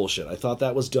that bullshit. I thought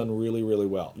that was done really, really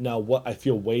well. Now, what I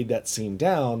feel weighed that scene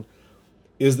down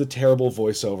is the terrible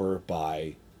voiceover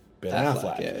by Ben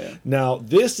Affleck. Yeah. Now,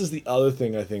 this is the other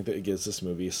thing I think that gives this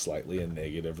movie slightly a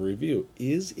negative review.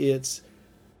 Is it's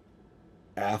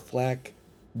Affleck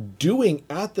doing,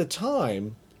 at the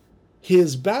time,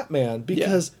 his Batman,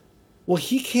 because well,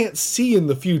 he can't see in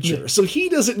the future, so he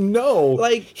doesn't know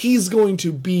like he's going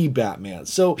to be Batman.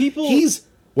 So people,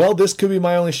 this could be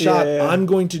my only shot. Yeah. I'm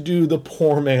going to do the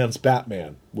poor man's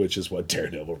Batman, which is what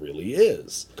Daredevil really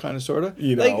is. Kind of, sort of.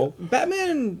 You know, like,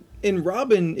 Batman and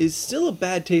Robin is still a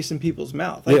bad taste in people's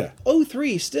mouth. Like,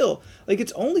 03 still. Like,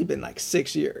 it's only been like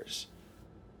 6 years.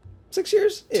 6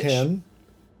 years? 10?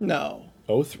 No.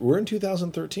 We're in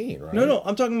 2013, right? No,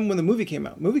 I'm talking when the movie came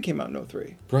out. Movie came out in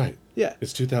 03. Right. Yeah.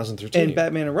 It's 2013. And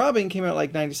Batman and Robin came out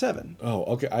like 97. Oh,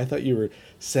 okay. I thought you were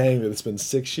saying that it's been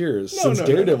 6 years since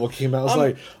Daredevil came out. I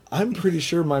was I'm pretty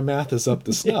sure my math is up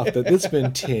to snuff, that it's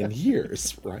been 10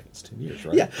 years. Right? It's 10 years,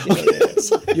 right? Yeah.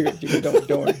 Don't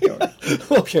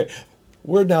worry. Okay.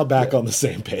 We're now back on the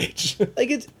same page.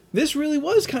 Like, this really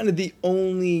was kind of the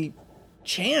only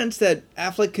chance that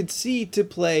Affleck could see to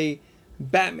play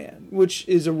Batman, which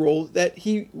is a role that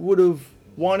he would have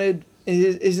wanted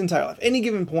in his entire life. Any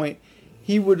given point,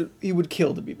 he would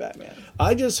kill to be Batman.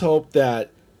 I just hope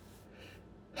that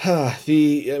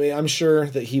I'm sure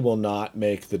that he will not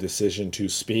make the decision to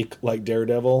speak like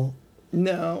Daredevil.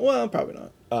 No, well, probably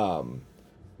not.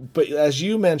 But as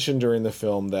you mentioned during the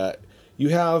film, that you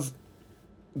have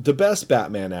the best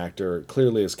Batman actor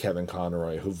clearly is Kevin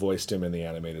Conroy, who voiced him in the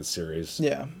animated series.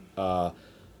 Yeah.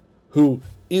 Who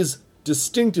is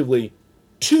distinctively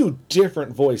two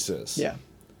different voices. Yeah.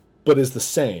 But is the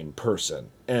same person.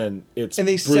 And it's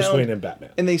Bruce Wayne and Batman.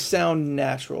 And they sound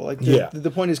natural. Like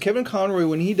the point is, Kevin Conroy,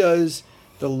 when he does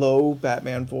the low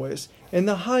Batman voice and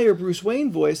the higher Bruce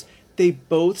Wayne voice, they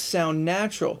both sound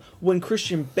natural. When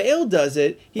Christian Bale does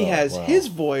it, he has his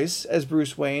voice as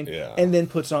Bruce Wayne and then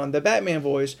puts on the Batman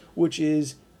voice, which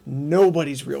is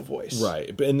nobody's real voice.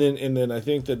 Right. And then I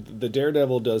think that the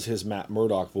Daredevil does his Matt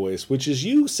Murdock voice, which, as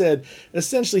you said,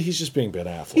 essentially he's just being Ben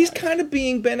Affleck. He's kind of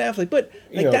being Ben Affleck, but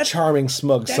like, that's charming,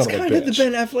 smug son of a bitch. That's kind of the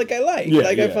Ben Affleck I like. Yeah,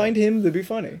 I find him to be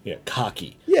funny. Yeah,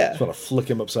 cocky. Yeah. Just want to flick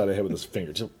him upside the head with his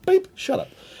finger. Just, beep, shut up.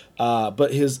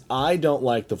 But I don't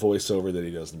like the voiceover that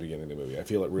he does in the beginning of the movie. I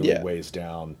feel it really weighs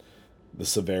down the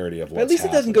severity of what's But at least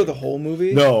happening. it doesn't go the whole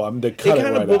movie. No, they cut it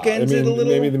kind of right out. bookends it a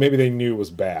little. Maybe they knew it was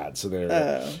bad, so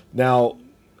they're now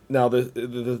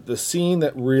the scene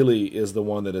that really is the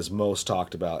one that is most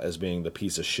talked about as being the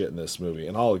piece of shit in this movie,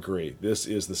 and I'll agree, this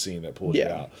is the scene that pulls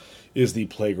it out, is the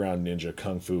Playground Ninja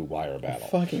Kung Fu wire battle.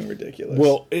 Fucking ridiculous.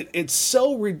 Well, it's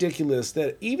so ridiculous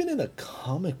that even in a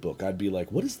comic book, I'd be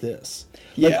like, what is this?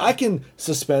 Like, I can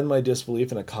suspend my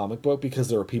disbelief in a comic book because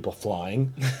there are people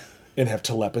flying and have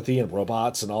telepathy and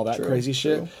robots and all that crazy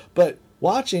shit. But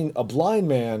watching a blind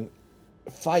man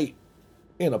fight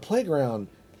in a playground,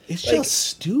 it's just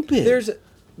stupid.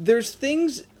 There's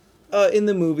things in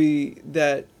the movie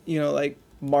that, like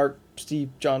Mark Steve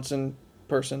Johnson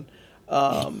person,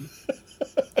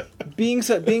 being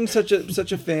such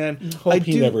a fan. Hope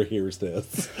he never hears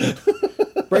this.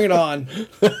 Bring it on.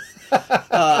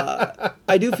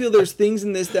 I do feel there's things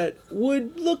in this that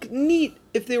would look neat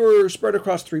if they were spread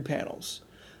across 3 panels.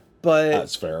 but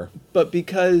That's fair. But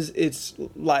because it's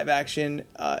live action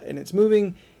and it's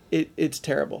moving, it's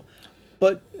terrible.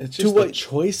 But It's just the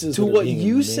choices to that are what being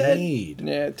you made. said,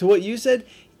 yeah, to what you said,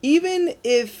 even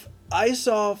if I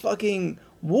saw fucking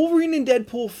Wolverine and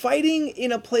Deadpool fighting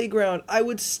in a playground, I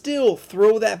would still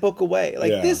throw that book away.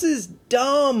 Like, Yeah. this is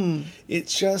dumb.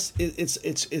 It's just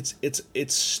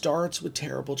it starts with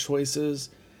terrible choices,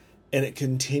 and it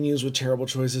continues with terrible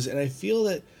choices, and I feel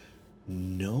that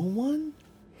no one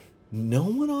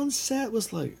on set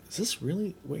was like, "Is this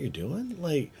really what you're doing?"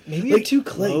 Like, Maybe you're too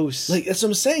close. Like that's what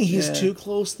I'm saying. He's Yeah. too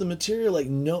close to the material. Like,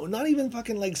 no, not even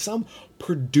fucking like some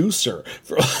producer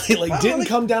for didn't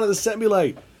come down to the set and be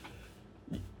like,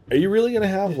 "Are you really gonna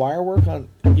have wire work on?"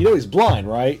 You know he's blind,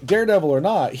 right? Daredevil or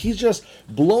not, he's just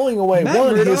blowing away Matt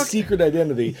one, Murdock. his secret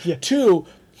identity. Yeah. Two,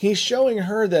 he's showing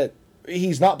her that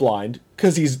he's not blind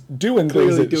because he's doing Clearly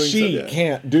things that doing she so, yeah.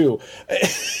 can't do.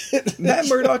 Matt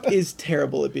Murdock is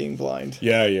terrible at being blind.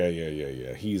 Yeah.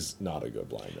 He's not a good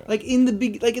blind man. Like in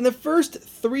the first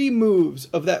 3 moves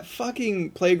of that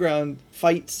fucking playground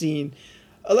fight scene,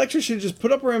 Elektra should just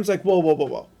put up her arms like,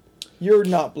 whoa. You're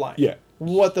not blind. Yeah.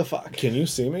 What the fuck? Can you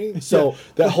see me? So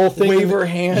that whole thing, Wave her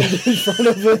hand in front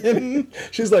of him.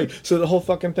 she's like, so the whole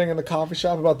fucking thing in the coffee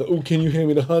shop about the, "Oh, can you hand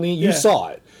me the honey?" You Yeah. saw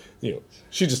it. You know,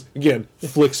 she just again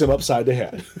flicks him upside the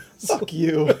head. Fuck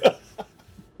you.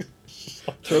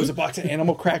 Throws a box of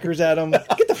animal crackers at him.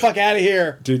 Get the fuck out of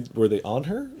here. Were they on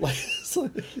her? Like, so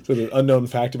the unknown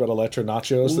fact about Elektra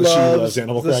Nachos that she loves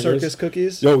animal the crackers. circus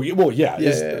cookies. Oh, well, yeah.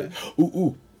 Yeah.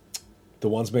 Ooh. The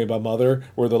ones made by Mother,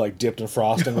 where they're like dipped in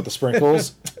frosting with the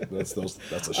sprinkles. That's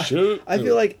a shit. I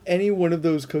feel like any one of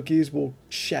those cookies will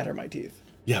shatter my teeth.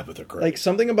 Yeah, but they're great. Like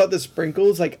something about the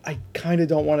sprinkles, like I kind of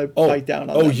don't want to bite down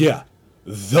on them. Oh yeah,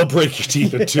 they'll break your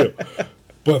teeth in two,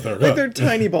 but they're Like good. they're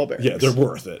tiny ball bearings. Yeah, they're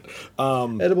worth it.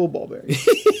 Edible ball bearings.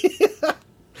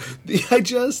 Is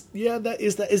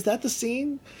that the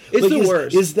scene? It's the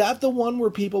worst. Is that the one where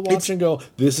people watch and go,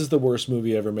 "This is the worst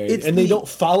movie ever made," It's and they don't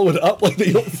follow it up, like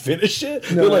they don't finish it?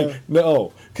 No. They're like,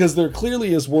 no, because there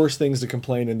clearly is worse things to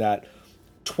complain in that.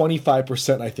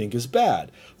 25% I think is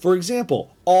bad. For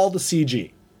example, all the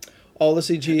CG. All the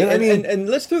CG. And I mean, and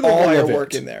let's throw the all wire of it.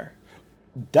 work in there.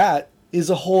 That is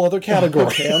a whole other category.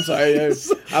 Okay, I'm sorry.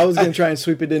 I was going to try and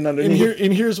sweep it in underneath.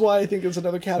 And here's why I think it's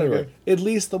another category. Okay. At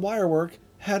least the wire work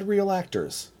had real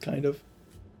actors. Kind of.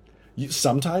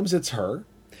 Sometimes it's her,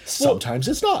 sometimes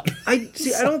it's not. I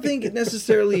don't think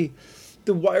necessarily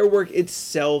the wire work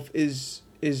itself is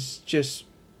just.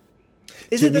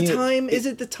 Is To it the me, time? Is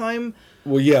it the time?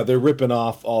 Well, yeah, they're ripping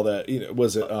off all that. You know,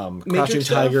 was it Crouching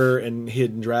stuff? Tiger and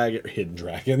Hidden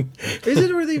Dragon? Is it,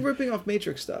 or are they ripping off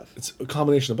Matrix stuff? It's a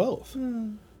combination of both.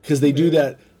 Because they do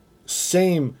that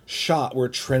same shot where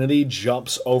Trinity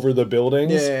jumps over the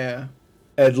buildings Yeah.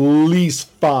 at least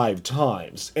 5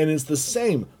 times, and it's the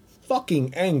same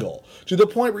fucking angle to the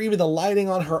point where even the lighting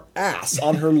on her ass,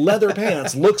 on her leather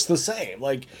pants, looks the same.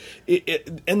 Like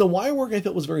and the wire work I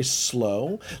thought was very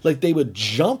slow. Like they would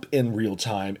jump in real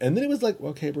time, and then it was like,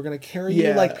 okay, we're gonna carry you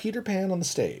Yeah. like Peter Pan on the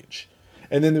stage,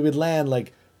 and then they would land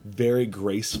like very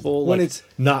graceful. When like, it's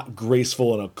not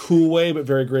graceful in a cool way, but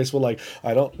very graceful. Like,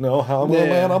 I don't know how I'm gonna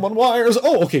Yeah. land. I'm on wires.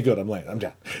 Oh, okay, good. I'm landing. I'm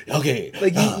down. Okay,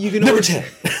 Like you can number always 10.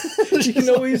 you can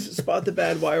always spot the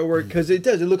bad wire work because it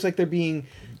does. It looks like they're being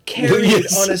carried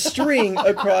Yes. on a string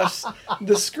across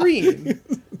the screen.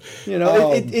 You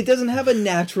know, it doesn't have a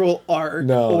natural arc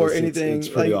No, or it's anything.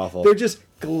 pretty like, awful. They're just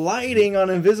gliding on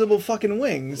invisible fucking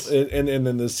wings. And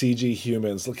then the CG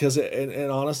humans, because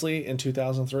and honestly, in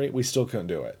 2003, we still couldn't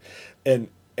do it.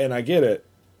 And I get it.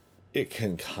 It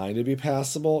can kind of be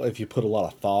passable if you put a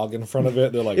lot of fog in front of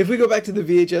it. They're like, If we go back to the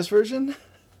VHS version,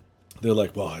 well,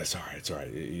 it's all right, it's all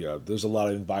right. Yeah, there's a lot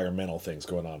of environmental things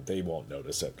going on. They won't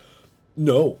notice it.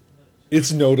 No,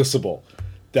 it's noticeable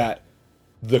that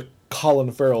the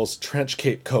Colin Farrell's trench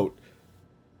cape coat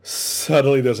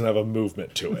suddenly doesn't have a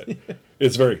movement to it.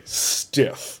 It's very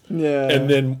stiff. Yeah. And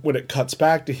then when it cuts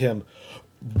back to him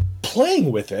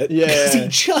playing with it, Yeah. because he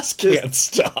just can't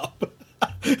stop.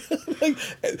 Like,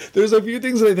 there's a few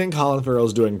things that I think Colin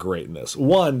Farrell's doing great in this.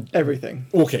 One, everything.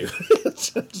 okay.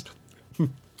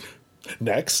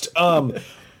 Next,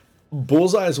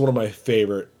 Bullseye is one of my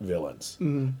favorite villains.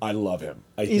 I love him.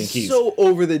 I think He's so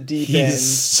over the deep he's end.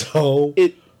 so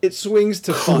It swings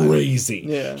to fun. crazy.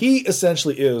 Yeah. He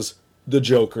essentially is the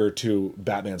Joker to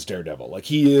Batman's Daredevil. Like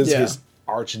he is Yeah. his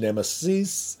arch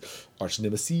nemesis.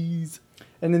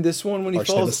 And in this one, when he Arch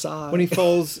falls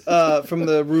nemesis. from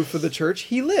the roof of the church,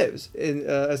 he lives,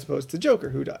 as opposed to Joker,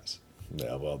 who dies.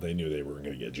 Yeah, well, they knew they weren't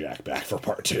going to get Jack back for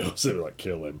part 2, so they're like,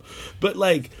 kill him. But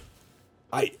like,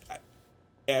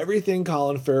 everything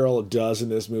Colin Farrell does in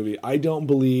this movie, I don't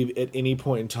believe at any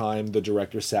point in time the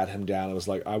director sat him down and was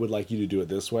like, I would like you to do it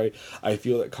this way. I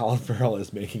feel that Colin Farrell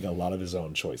is making a lot of his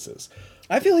own choices.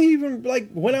 I feel he even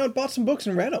went out and bought some books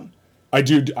and read them. I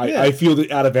do. Yeah. I feel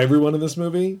that out of everyone in this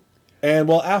movie, and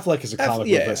well, Affleck is a comic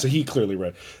book fan, so he clearly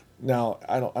read. Now,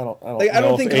 I don't know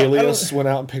if Alias went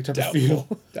out and picked up a few.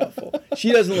 Doubtful.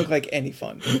 She doesn't look like any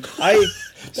fun.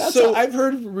 I've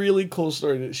heard really cool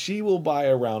story that she will buy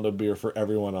a round of beer for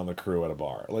everyone on the crew at a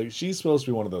bar. Like, she's supposed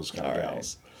to be one of those kind of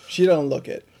gals. She don't look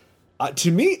it.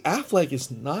 To me, Affleck is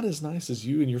not as nice as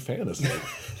you and your fantasy.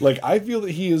 Like, I feel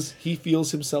that he feels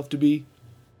himself to be,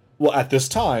 well, at this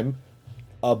time,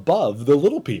 above the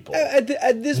little people. At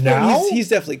this now, point, he's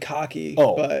definitely cocky.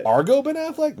 Oh, but Argo Ben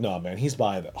Affleck? No, man, he's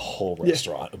buying that whole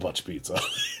restaurant a bunch of pizza.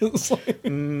 It's like,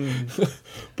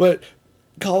 But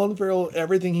Colin Farrell,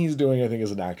 everything he's doing, I think, is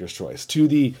an actor's choice. To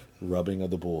the rubbing of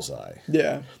the bullseye.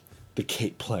 Yeah. The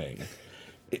cape playing.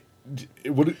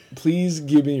 Please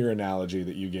give me your analogy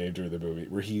that you gave during the movie,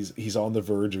 where he's on the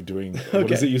verge of doing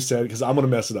what is it you said? Because I'm going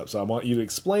to mess it up. So I want you to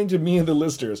explain to me and the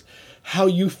listeners how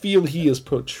you feel he is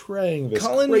portraying this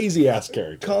crazy ass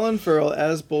character. Colin Farrell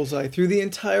as Bullseye through the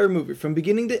entire movie, from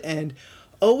beginning to end,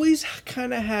 always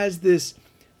kind of has this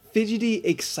fidgety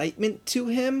excitement to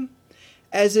him,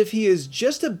 as if he is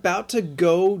just about to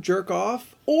go jerk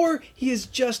off, or he is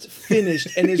just finished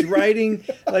and is riding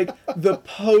like the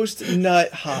post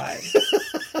nut high.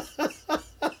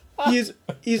 He's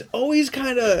always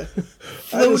kind of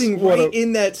floating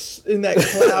in that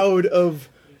cloud of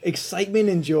excitement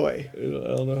and joy. I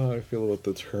don't know how I feel about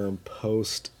the term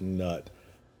post nut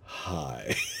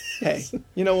high. Hey,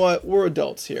 you know what? We're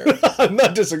adults here. I'm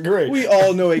not disagreeing. We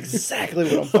all know exactly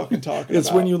what I'm fucking talking about.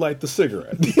 It's when you light the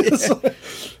cigarette.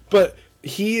 But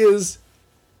he is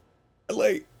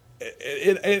like,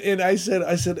 and I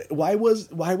said, why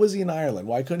was he in Ireland?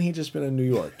 Why couldn't he just been in New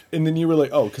York? And then you were like,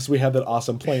 oh, because we had that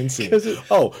awesome plane scene.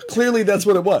 Oh, clearly that's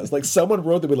what it was. Like, someone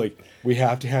wrote that, be like, we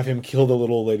have to have him kill the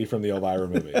little lady from the Elvira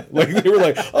movie. Like, they were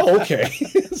like, oh, okay.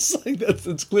 It's like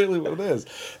that's clearly what it is.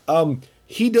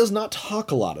 He does not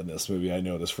talk a lot in this movie, I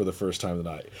noticed, for the first time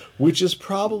tonight, which is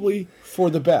probably for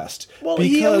the best. Well,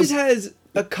 he always has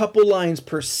a couple lines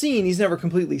per scene. He's never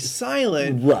completely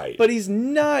silent. Right. But he's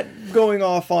not going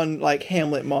off on, like,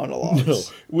 Hamlet monologues. No,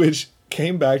 which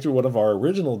came back to one of our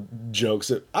original jokes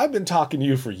that I've been talking to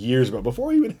you for years about, before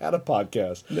we even had a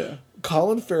podcast. Yeah.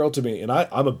 Colin Farrell, to me, and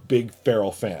I'm a big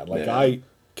Farrell fan. Like, I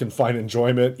can find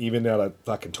enjoyment even at a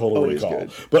fucking Total Recall.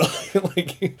 Good.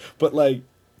 But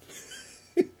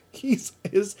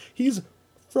he's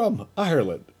from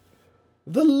Ireland,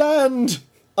 the land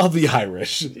of the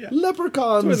Irish. Yeah.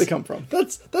 Leprechauns. That's where they come from.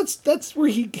 That's where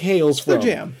he hails from. Their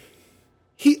jam.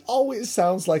 He always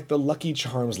sounds like the Lucky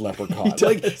Charms leprechaun.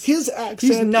 Like, his accent.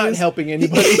 He's not helping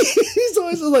anybody. He's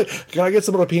always like, "Can I get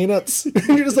some of the peanuts?" And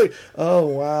you're just like, "Oh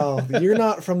wow, you're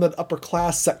not from the upper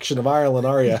class section of Ireland,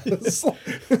 are you?"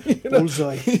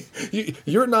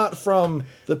 You're not from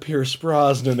the Pierce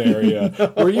Brosnan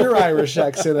area, where your Irish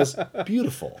accent is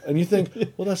beautiful. And you think,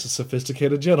 well, that's a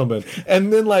sophisticated gentleman.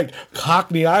 And then, like,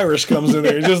 Cockney Irish comes in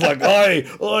there and just like, "Oi,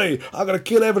 oi, I'm gonna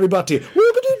kill everybody.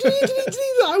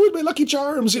 I would be Lucky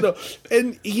Charms,"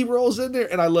 and he rolls in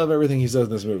there, and I love everything he says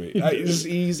in this movie.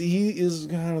 He is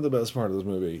kind of the best part of this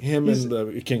movie. Him and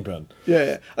the Kingpin.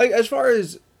 Yeah. Like, as far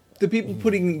as the people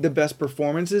putting the best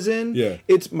performances in,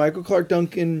 it's Michael Clarke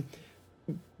Duncan,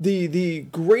 the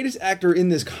greatest actor in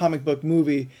this comic book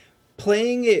movie,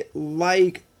 playing it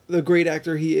like the great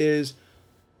actor he is,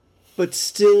 but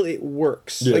still it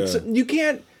works. Yeah. Like, so you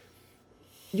can't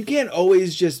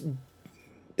always just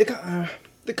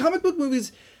the comic book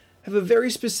movies have a very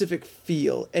specific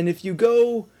feel, and if you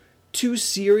go too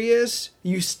serious,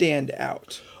 you stand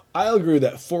out. I'll agree with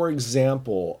that. For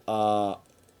example,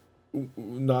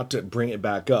 not to bring it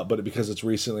back up, but because it's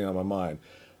recently on my mind,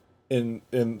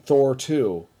 in Thor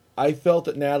 2, I felt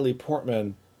that Natalie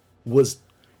Portman was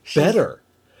better.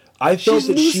 I felt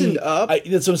that loosened up.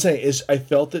 That's what I'm saying. Is I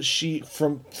felt that she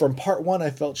from part one,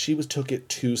 I felt she took it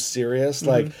too serious.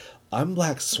 Like, I'm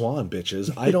Black Swan,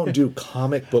 bitches. I don't do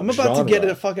comic book. I'm about to get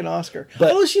a fucking Oscar.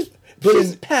 But she's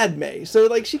Padme, so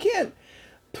like she can't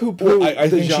poo-poo. I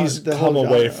think she's come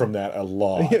away from that a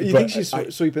lot. You think she's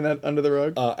sweeping that under the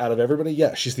rug? Out of everybody,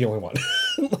 yeah, she's the only one.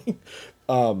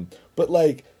 But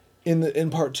like in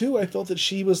part two, I felt that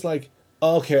she was like,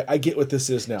 okay, I get what this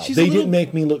is now. They didn't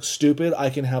make me look stupid. I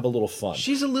can have a little fun.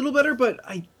 She's a little better, but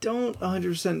I don't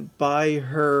 100% buy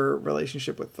her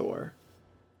relationship with Thor.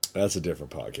 That's a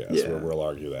different podcast where we'll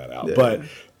argue that out. Yeah. But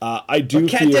I do feel...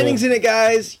 Kat Dennings in it,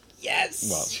 guys. Yes!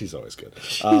 Well, she's always good.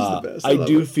 She's the best. I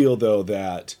do feel, though,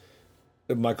 that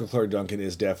Michael Clark Duncan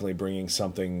is definitely bringing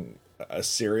something, a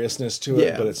seriousness to it,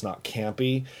 Yeah. but it's not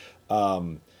campy.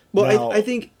 Well, Now- I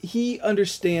think he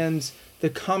understands the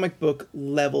comic book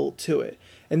level to it,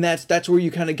 and that's where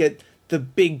you kind of get the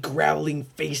big growling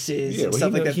faces yeah, and well,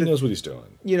 stuff like that. he knows what he's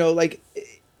doing. You know, like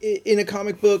in a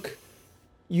comic book,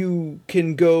 you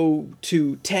can go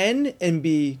to 10 and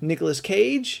be Nicolas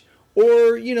Cage,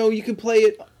 or you can play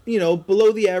it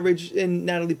below the average in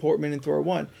Natalie Portman and Thor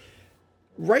 1.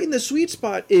 Right in the sweet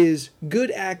spot is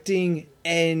good acting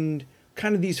and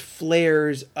kind of these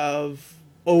flares of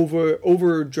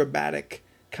over dramatic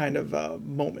kind of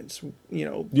moments.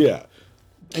 Yeah.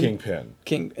 Kingpin,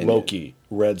 And Loki,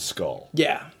 Red Skull.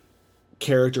 Yeah.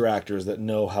 Character actors that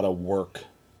know how to work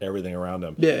everything around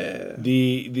them. Yeah.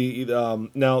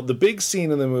 Now the big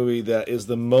scene in the movie that is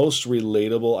the most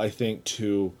relatable, I think,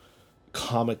 to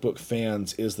comic book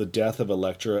fans is the death of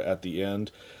Elektra at the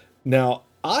end. Now,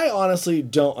 I honestly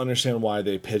don't understand why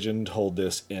they pigeonholed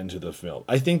this into the film.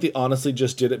 I think they honestly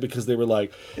just did it because they were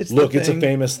like, It's look, the it's a thing.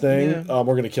 famous thing. Yeah.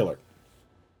 We're going to kill her.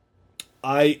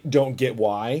 I don't get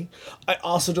why. I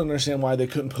also don't understand why they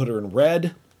couldn't put her in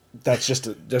red. That's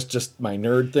just my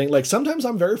nerd thing. Like, sometimes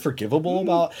I'm very forgivable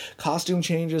about costume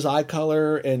changes, eye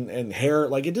color, and hair.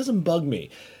 Like, it doesn't bug me.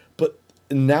 But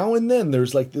now and then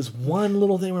there's like this one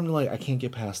little thing where I'm like, I can't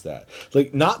get past that.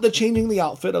 Like, not the changing the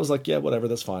outfit. I was like, yeah, whatever,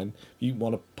 that's fine. If you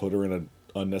want to put her in an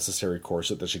unnecessary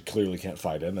corset that she clearly can't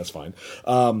fight in, that's fine.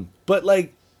 But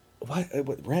like,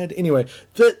 what red? Anyway,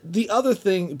 the other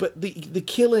thing, but the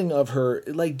killing of her,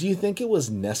 like, do you think it was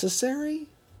necessary?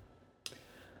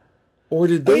 Or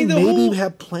did they the maybe whole-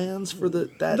 have plans for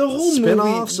that The whole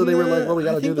spin-off? movie, So they were like, well, we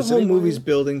got to do this the whole anyway? movie's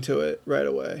building to it right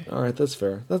away. All right, that's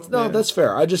fair. That's Yeah.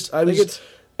 fair. I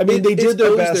mean, they it's did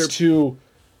their those best- to.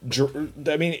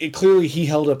 I mean, clearly he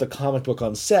held up the comic book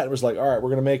on set and was like, "All right, we're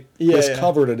gonna make this Yeah.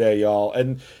 cover today, y'all."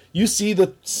 And you see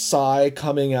the sigh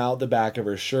coming out the back of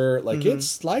her shirt, like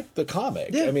it's like the comic.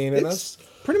 Yeah, I mean, and it's that's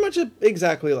pretty much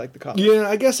exactly like the comic. yeah.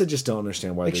 I guess I just don't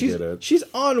understand why Like they did it. she's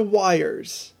on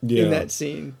wires Yeah. in that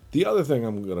scene. The other thing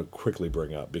I'm gonna quickly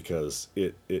bring up because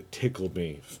it tickled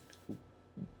me.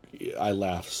 I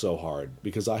laughed so hard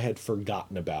because I had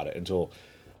forgotten about it until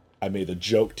I made the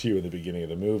joke to you in the beginning of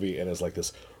the movie, and it's like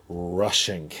this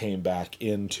rushing came back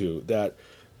into that.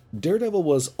 Daredevil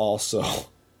was also,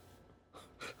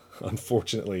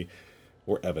 unfortunately,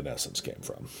 where Evanescence came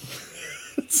from.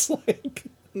 It's like,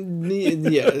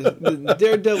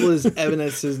 Daredevil is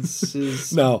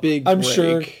Evanescence's no, big I'm break.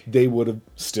 sure they would have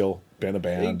still been a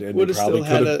band, and would they have probably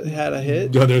still could had have had a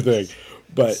hit. done their thing.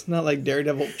 But It's not like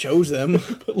Daredevil chose them.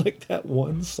 But like that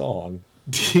one song,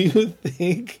 do you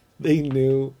think they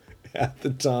knew at the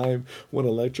time when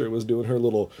Elektra was doing her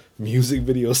little music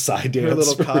video side dance,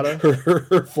 little kata?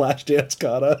 her flash dance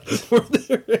kata, where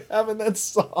they were having that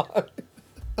song?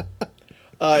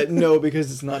 No,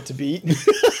 because it's not to beat.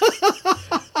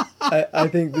 I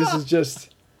think this is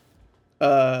just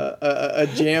a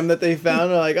jam that they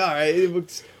found. They're like, all right,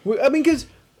 I mean, because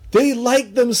They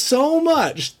liked them so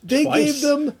much, they Twice. gave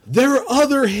them their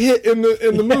other hit in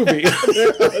the movie.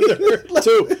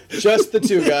 two, just the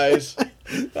two guys.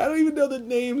 I don't even know the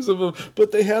names of them,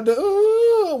 but they had the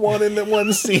one in the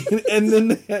one scene, and then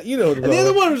they had, And the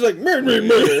other one was like, murder,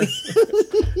 murder.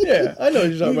 Yeah, I know what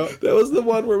you're talking about. That was the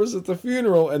one where it was at the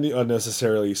funeral and the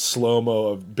unnecessarily slow-mo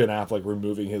of Ben Affleck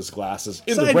removing his glasses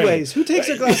in Sideways. the Who takes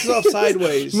their glasses off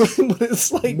sideways? rain. But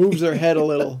it's like Moves their head a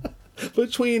little.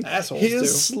 between Assholes his do.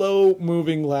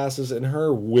 slow-moving glasses and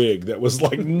her wig that was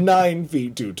like 9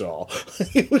 feet too tall.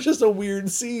 It was just a weird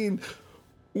scene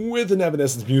with an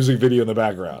Evanescence music video in the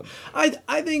background.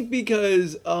 I think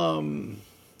because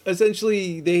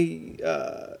essentially they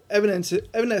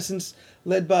Evanescence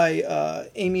led by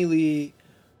Amy Lee,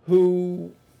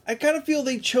 who I kind of feel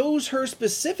they chose her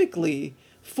specifically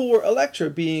for Elektra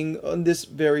being on this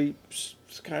very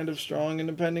kind of strong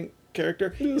independent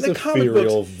character. It was in a the comic books,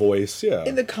 ethereal voice, yeah.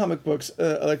 in the comic books,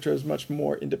 Elektra is much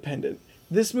more independent.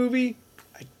 This movie,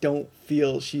 I don't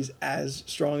feel she's as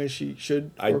strong as she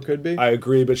should or could be. I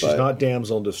agree, but she's But- not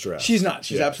damsel in distress. She's not.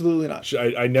 She's Yeah. absolutely not.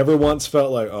 I never once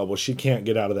felt like, oh well, she can't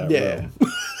get out of that Yeah.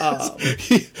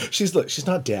 room. She's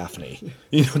not Daphne,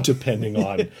 depending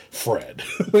on Fred.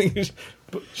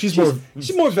 But she's more.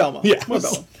 She's more Velma. Yeah. More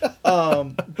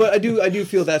Velma. But I do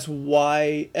feel that's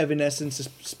why Evanescence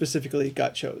specifically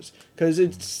got chose, because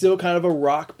it's still kind of a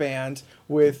rock band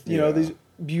with Yeah. these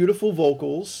beautiful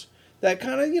vocals that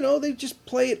kind of they just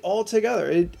play it all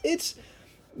together. It's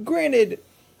granted,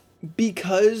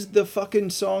 because the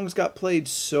fucking songs got played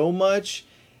so much,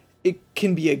 it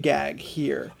can be a gag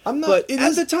here. I'm not- But it at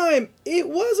is- the time, it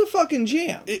was a fucking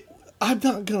jam. I'm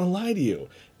not gonna lie to you.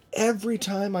 every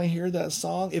time I hear that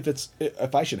song,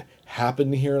 if I should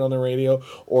happen to hear it on the radio,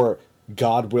 or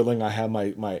God willing, I have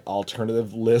my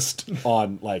alternative list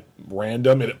on like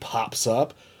random and it pops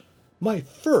up, my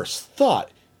first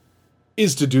thought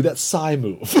is to do that sigh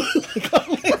move.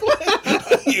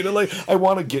 I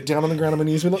want to get down on the ground on my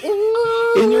knees and be like,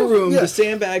 in your room, the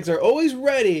sandbags are always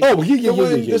ready. Oh, yeah.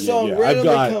 The song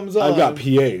randomly comes on. I've got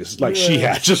PAs like she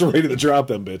had, just ready to drop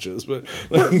them bitches. But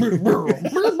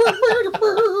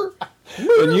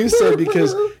and you said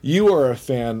because you are a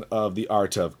fan of the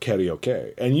art of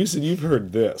karaoke, and you said you've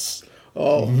heard this.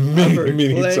 Oh, I've heard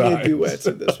plenty of duets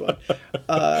in this one.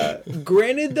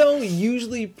 Granted, though,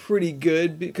 usually pretty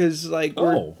good because like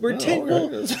we're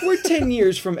 10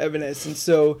 years from Evanescence,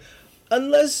 so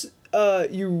unless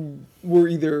you were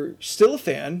either still a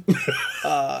fan,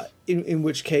 in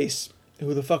which case,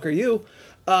 who the fuck are you?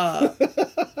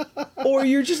 Or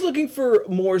you're just looking for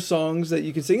more songs that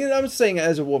you can sing. And I'm saying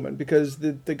as a woman because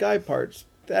the guy parts,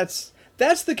 that's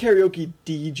the karaoke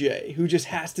DJ who just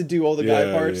has to do all the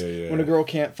guy parts when a girl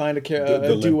can't find a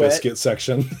the duet. Limp Bizkit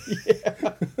section.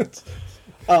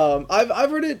 I've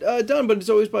heard it done, but it's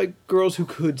always by girls who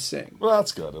could sing. Well,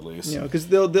 that's good at least. Because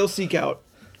they'll seek out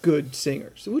good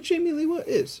singers, which Jamie Lee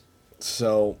is.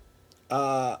 So,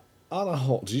 on a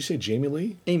whole, did you say Jamie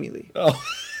Lee? Amy Lee. Oh,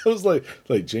 I was like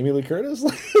Jamie Lee Curtis.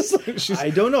 I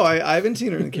don't know. I haven't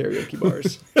seen her in the karaoke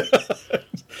bars.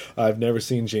 I've never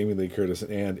seen Jamie Lee Curtis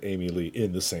and Amy Lee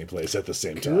in the same place at the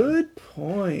same time. Good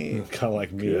point. Kind of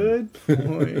like me. Good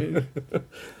point.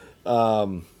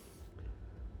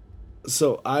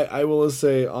 So I will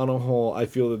say, on a whole, I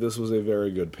feel that this was a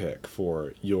very good pick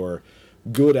for your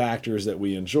good actors that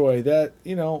we enjoy that,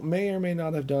 may or may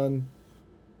not have done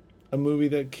a movie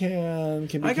that can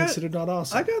be considered not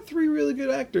awesome. I got 3 really good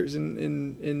actors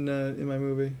in my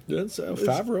movie. It's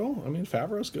Favreau. I mean,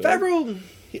 Favreau's good. Favreau,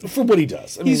 for what he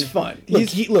does. He's fun.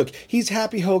 He's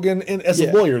Happy Hogan and as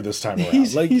a lawyer this time around.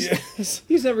 He's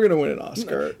never going to win an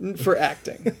Oscar for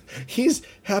acting. He's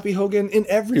Happy Hogan in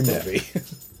every movie.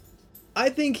 I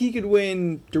think he could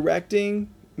win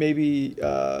directing, maybe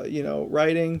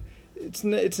writing. It's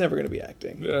never going to be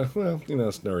acting. Yeah, well,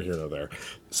 it's never here nor there.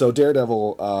 So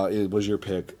Daredevil was your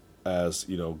pick as,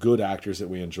 good actors that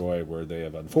we enjoy where they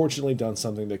have unfortunately done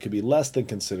something that could be less than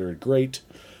considered great.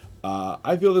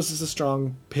 I feel this is a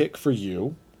strong pick for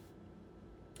you.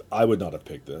 I would not have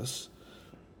picked this.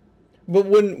 But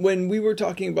when we were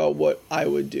talking about what I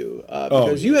would do,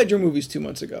 because you had your movies 2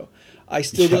 months ago, I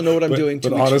still don't know what I'm doing 2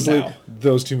 weeks honestly, from now.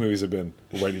 Those 2 movies have been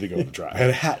ready to go to try.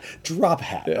 I had a drop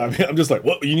hat. Yeah. I mean, I'm just like,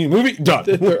 what? You need a movie? Done.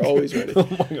 They're always ready.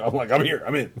 I'm here.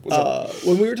 I'm in. What's up?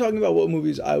 When we were talking about what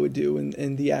movies I would do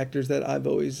and the actors that I've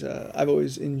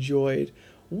always enjoyed,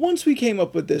 once we came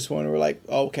up with this one, we're like,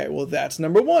 okay, well, that's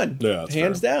number 1. Yeah, that's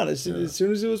hands fair. down, as soon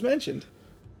as it was mentioned.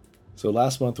 So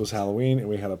last month was Halloween, and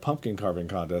we had a pumpkin carving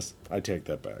contest. I take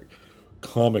that back.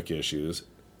 Comic Issues,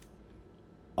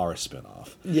 our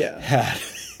spinoff. Yeah. Had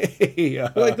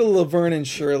We're like the Laverne and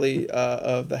Shirley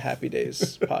of the Happy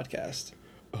Days podcast.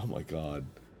 Oh, my God.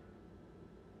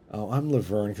 Oh, I'm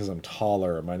Laverne because I'm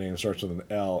taller. My name starts with an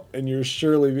L. And you're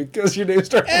Shirley because your name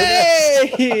starts with an S.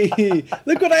 Hey!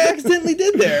 Look what I accidentally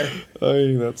did there. I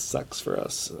mean, that sucks for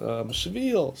us.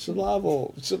 Cheville,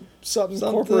 Chalavel, Something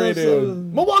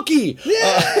Incorporated, Milwaukee!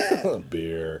 Yeah!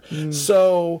 Beer.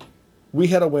 So, we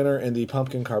had a winner in the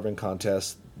pumpkin carving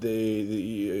contest.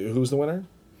 Who's the winner?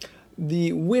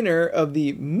 The winner of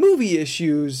the movie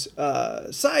issues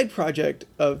side project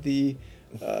of the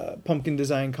pumpkin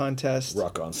design contest.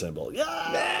 Rock on symbol.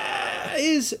 Yeah!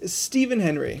 Is Stephen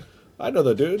Henry. I know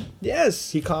that dude.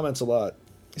 Yes. He comments a lot.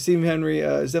 Stephen Henry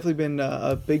has definitely been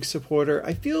a big supporter.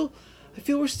 I feel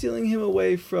we're stealing him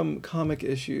away from Comic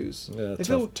Issues. Yeah,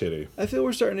 tough titty. I feel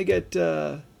we're starting to get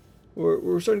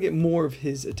we're starting to get more of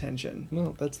his attention.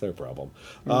 Well, that's their problem.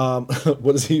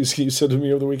 What is he? You said to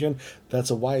me over the weekend,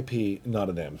 that's a YP, not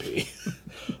an MP.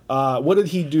 What did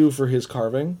he do for his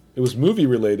carving? It was movie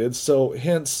related, so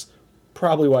hence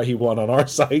probably why he won on our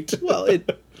site. Well,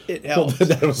 it helped.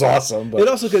 That was awesome. But it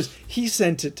also because he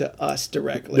sent it to us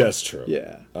directly. That's true.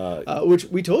 Yeah. Which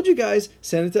we told you guys,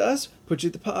 send it to us, put you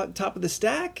at the top of the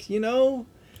stack,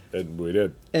 And we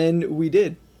did. And we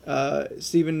did.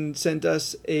 Steven sent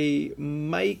us a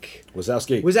Mike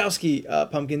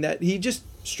Wazowski pumpkin that he just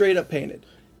straight up painted.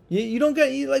 You don't got,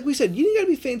 like we said, you don't got to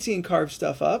be fancy and carve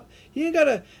stuff up. You ain't got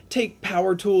to take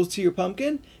power tools to your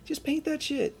pumpkin. Just paint that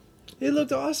shit. It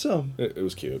looked awesome. It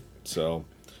was cute. So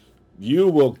you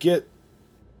will get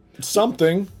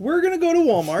something. We're going to go to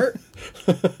Walmart.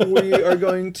 We are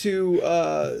going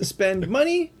to spend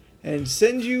money and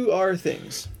send you our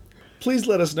things. Please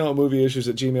let us know at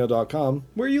movieissues@gmail.com.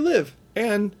 Where you live.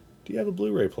 And Do you have a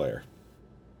Blu-ray player?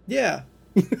 Yeah.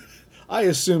 I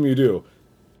assume you do,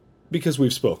 because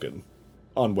we've spoken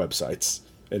on websites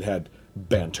and had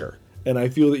banter, and I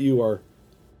feel that you are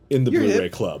in the You're Blu-ray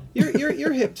hip. club.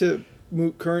 You're hip to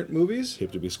current movies.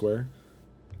 Hip to be square.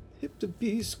 Hip to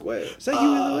be square. Is that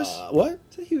Huey Lewis? What?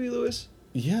 Is that Huey Lewis?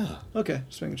 Yeah. Okay,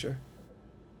 just making sure.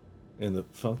 And the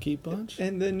Funky Bunch.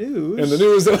 And the news. And the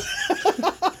news.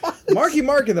 Marky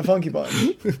Mark and the Funky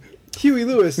Bunch. Huey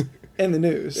Lewis and the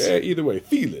news. Yeah, either way,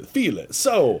 feel it.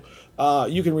 So,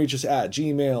 you can reach us at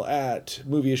Gmail, at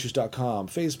movieissues.com,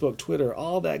 Facebook, Twitter,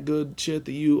 all that good shit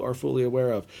that you are fully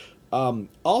aware of.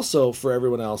 Also, for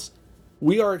everyone else,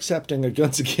 we are accepting,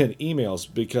 once again,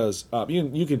 emails, because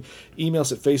you can email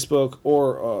us at Facebook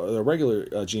or the regular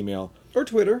Gmail. Or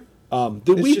Twitter.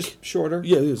 It's just shorter.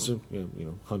 Yeah, it's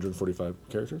 145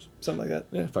 characters. Something like that.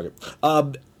 Yeah, fuck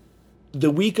it. The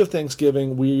week of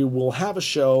Thanksgiving, we will have a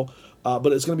show,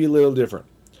 but it's going to be a little different.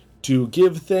 To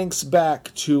give thanks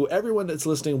back to everyone that's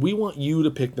listening, we want you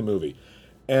to pick the movie.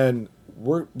 And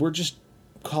we're just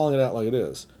calling it out like it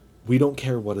is. We don't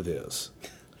care what it is.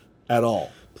 At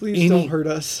all. Please don't hurt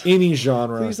us. Any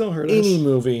genre. Please don't hurt us. Any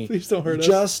movie. Please don't hurt us.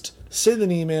 Just send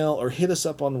an email or hit us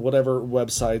up on whatever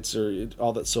websites or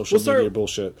all that social media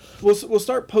bullshit. We'll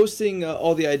start posting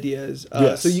all the ideas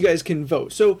Yes. so you guys can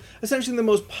vote. So essentially the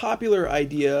most popular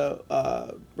idea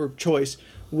or choice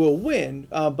will win.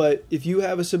 But if you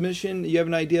have a submission, you have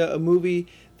an idea, a movie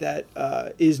that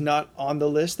is not on the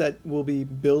list that we'll be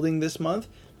building this month,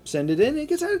 send it in and it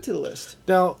gets added to the list.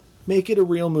 Now, make it a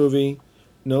real movie.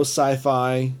 No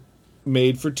sci-fi,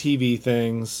 made for TV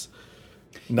things.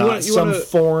 Not you wanna-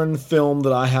 foreign film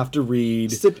that I have to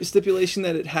read. Stipulation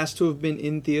that it has to have been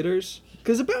in theaters.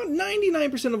 Because about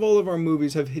 99% of all of our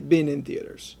movies have been in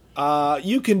theaters.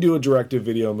 You can do a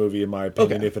direct-to-video movie, in my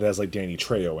opinion, Okay. if it has like Danny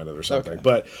Trejo in it or something. Okay.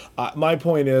 But my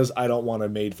point is, I don't want a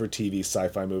made-for-TV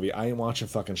sci-fi movie. I ain't watching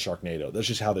fucking Sharknado. That's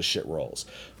just how this shit rolls.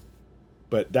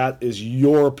 But that is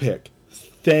your pick.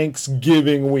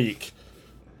 Thanksgiving week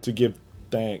to give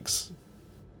thanks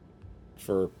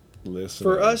for listening.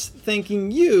 For us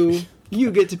thanking you,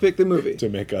 you get to pick the movie. to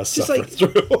make us Just suffer like-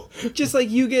 through. Just like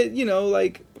you get,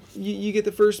 you get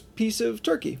the first piece of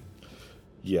turkey.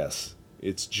 Yes,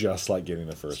 it's just like getting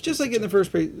the first. It's just like getting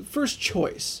the first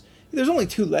choice. There's only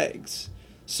 2 legs.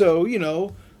 So,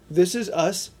 this is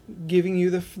us giving you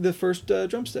the first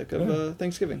drumstick of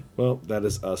Thanksgiving. Well, that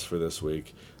is us for this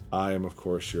week. I am, of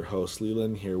course, your host,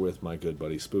 Leland, here with my good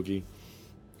buddy Spooky,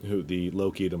 who the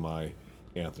Loki to my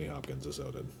Anthony Hopkins is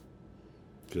Odin.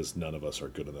 Because none of us are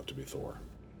good enough to be Thor.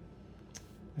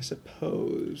 I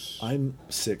suppose. I'm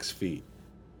 6 feet.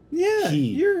 Yeah,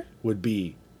 He would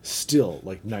be still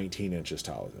like 19 inches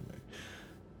taller than me.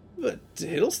 But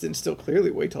Hiddleston's still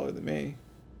clearly way taller than me.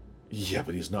 Yeah,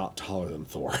 but he's not taller than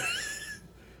Thor.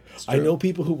 It's I true. know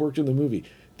people who worked in the movie.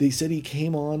 They said he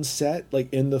came on set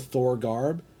like in the Thor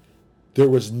garb. There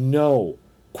was no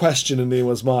question in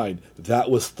anyone's mind that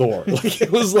was Thor. Like,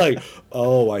 it was like,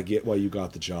 oh, I get why you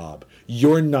got the job.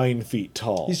 You're 9 feet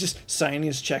tall. He's just signing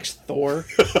his checks Thor.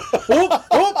 Whoop,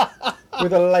 whoop,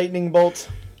 with a lightning bolt.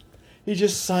 He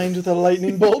just signed with a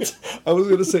lightning bolt. I was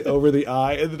gonna say over the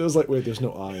eye, and then it was like, wait, there's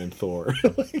no eye in Thor.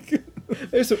 Like,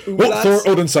 There's some well, oomlats. Thor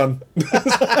Odin's son.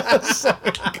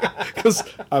 Because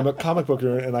I'm a comic book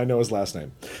nerd and I know his last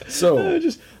name. So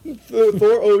Just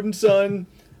Thor Odin's son,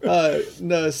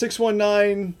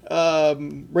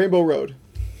 619 Rainbow Road.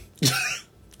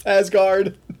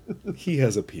 Asgard. he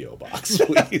has a P.O. box,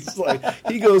 please. Like,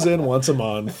 he goes in once a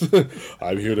month.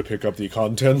 I'm here to pick up the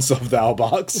contents of thou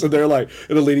box. And they're like,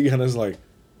 and the lady kind of is like,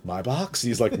 my box?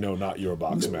 He's like, no, not your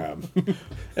box, ma'am.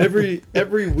 Every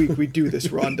week we do this,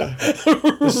 Rhonda.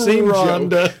 The same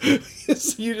Rhonda.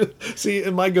 See,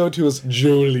 and my go-to is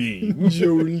Jolie.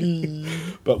 Jolie.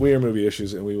 But we are Movie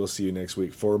Issues, and we will see you next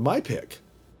week for my pick.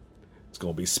 It's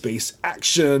going to be space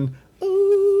action.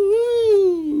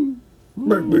 Ooh.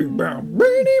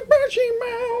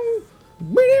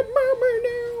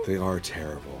 They are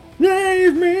terrible.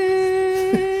 Save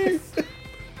me.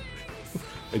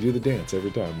 I do the dance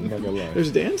every time. I'm not gonna lie. There's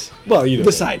a dance? Well, you know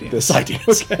The side dance. The side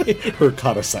dance. Okay. Her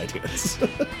kata side dance.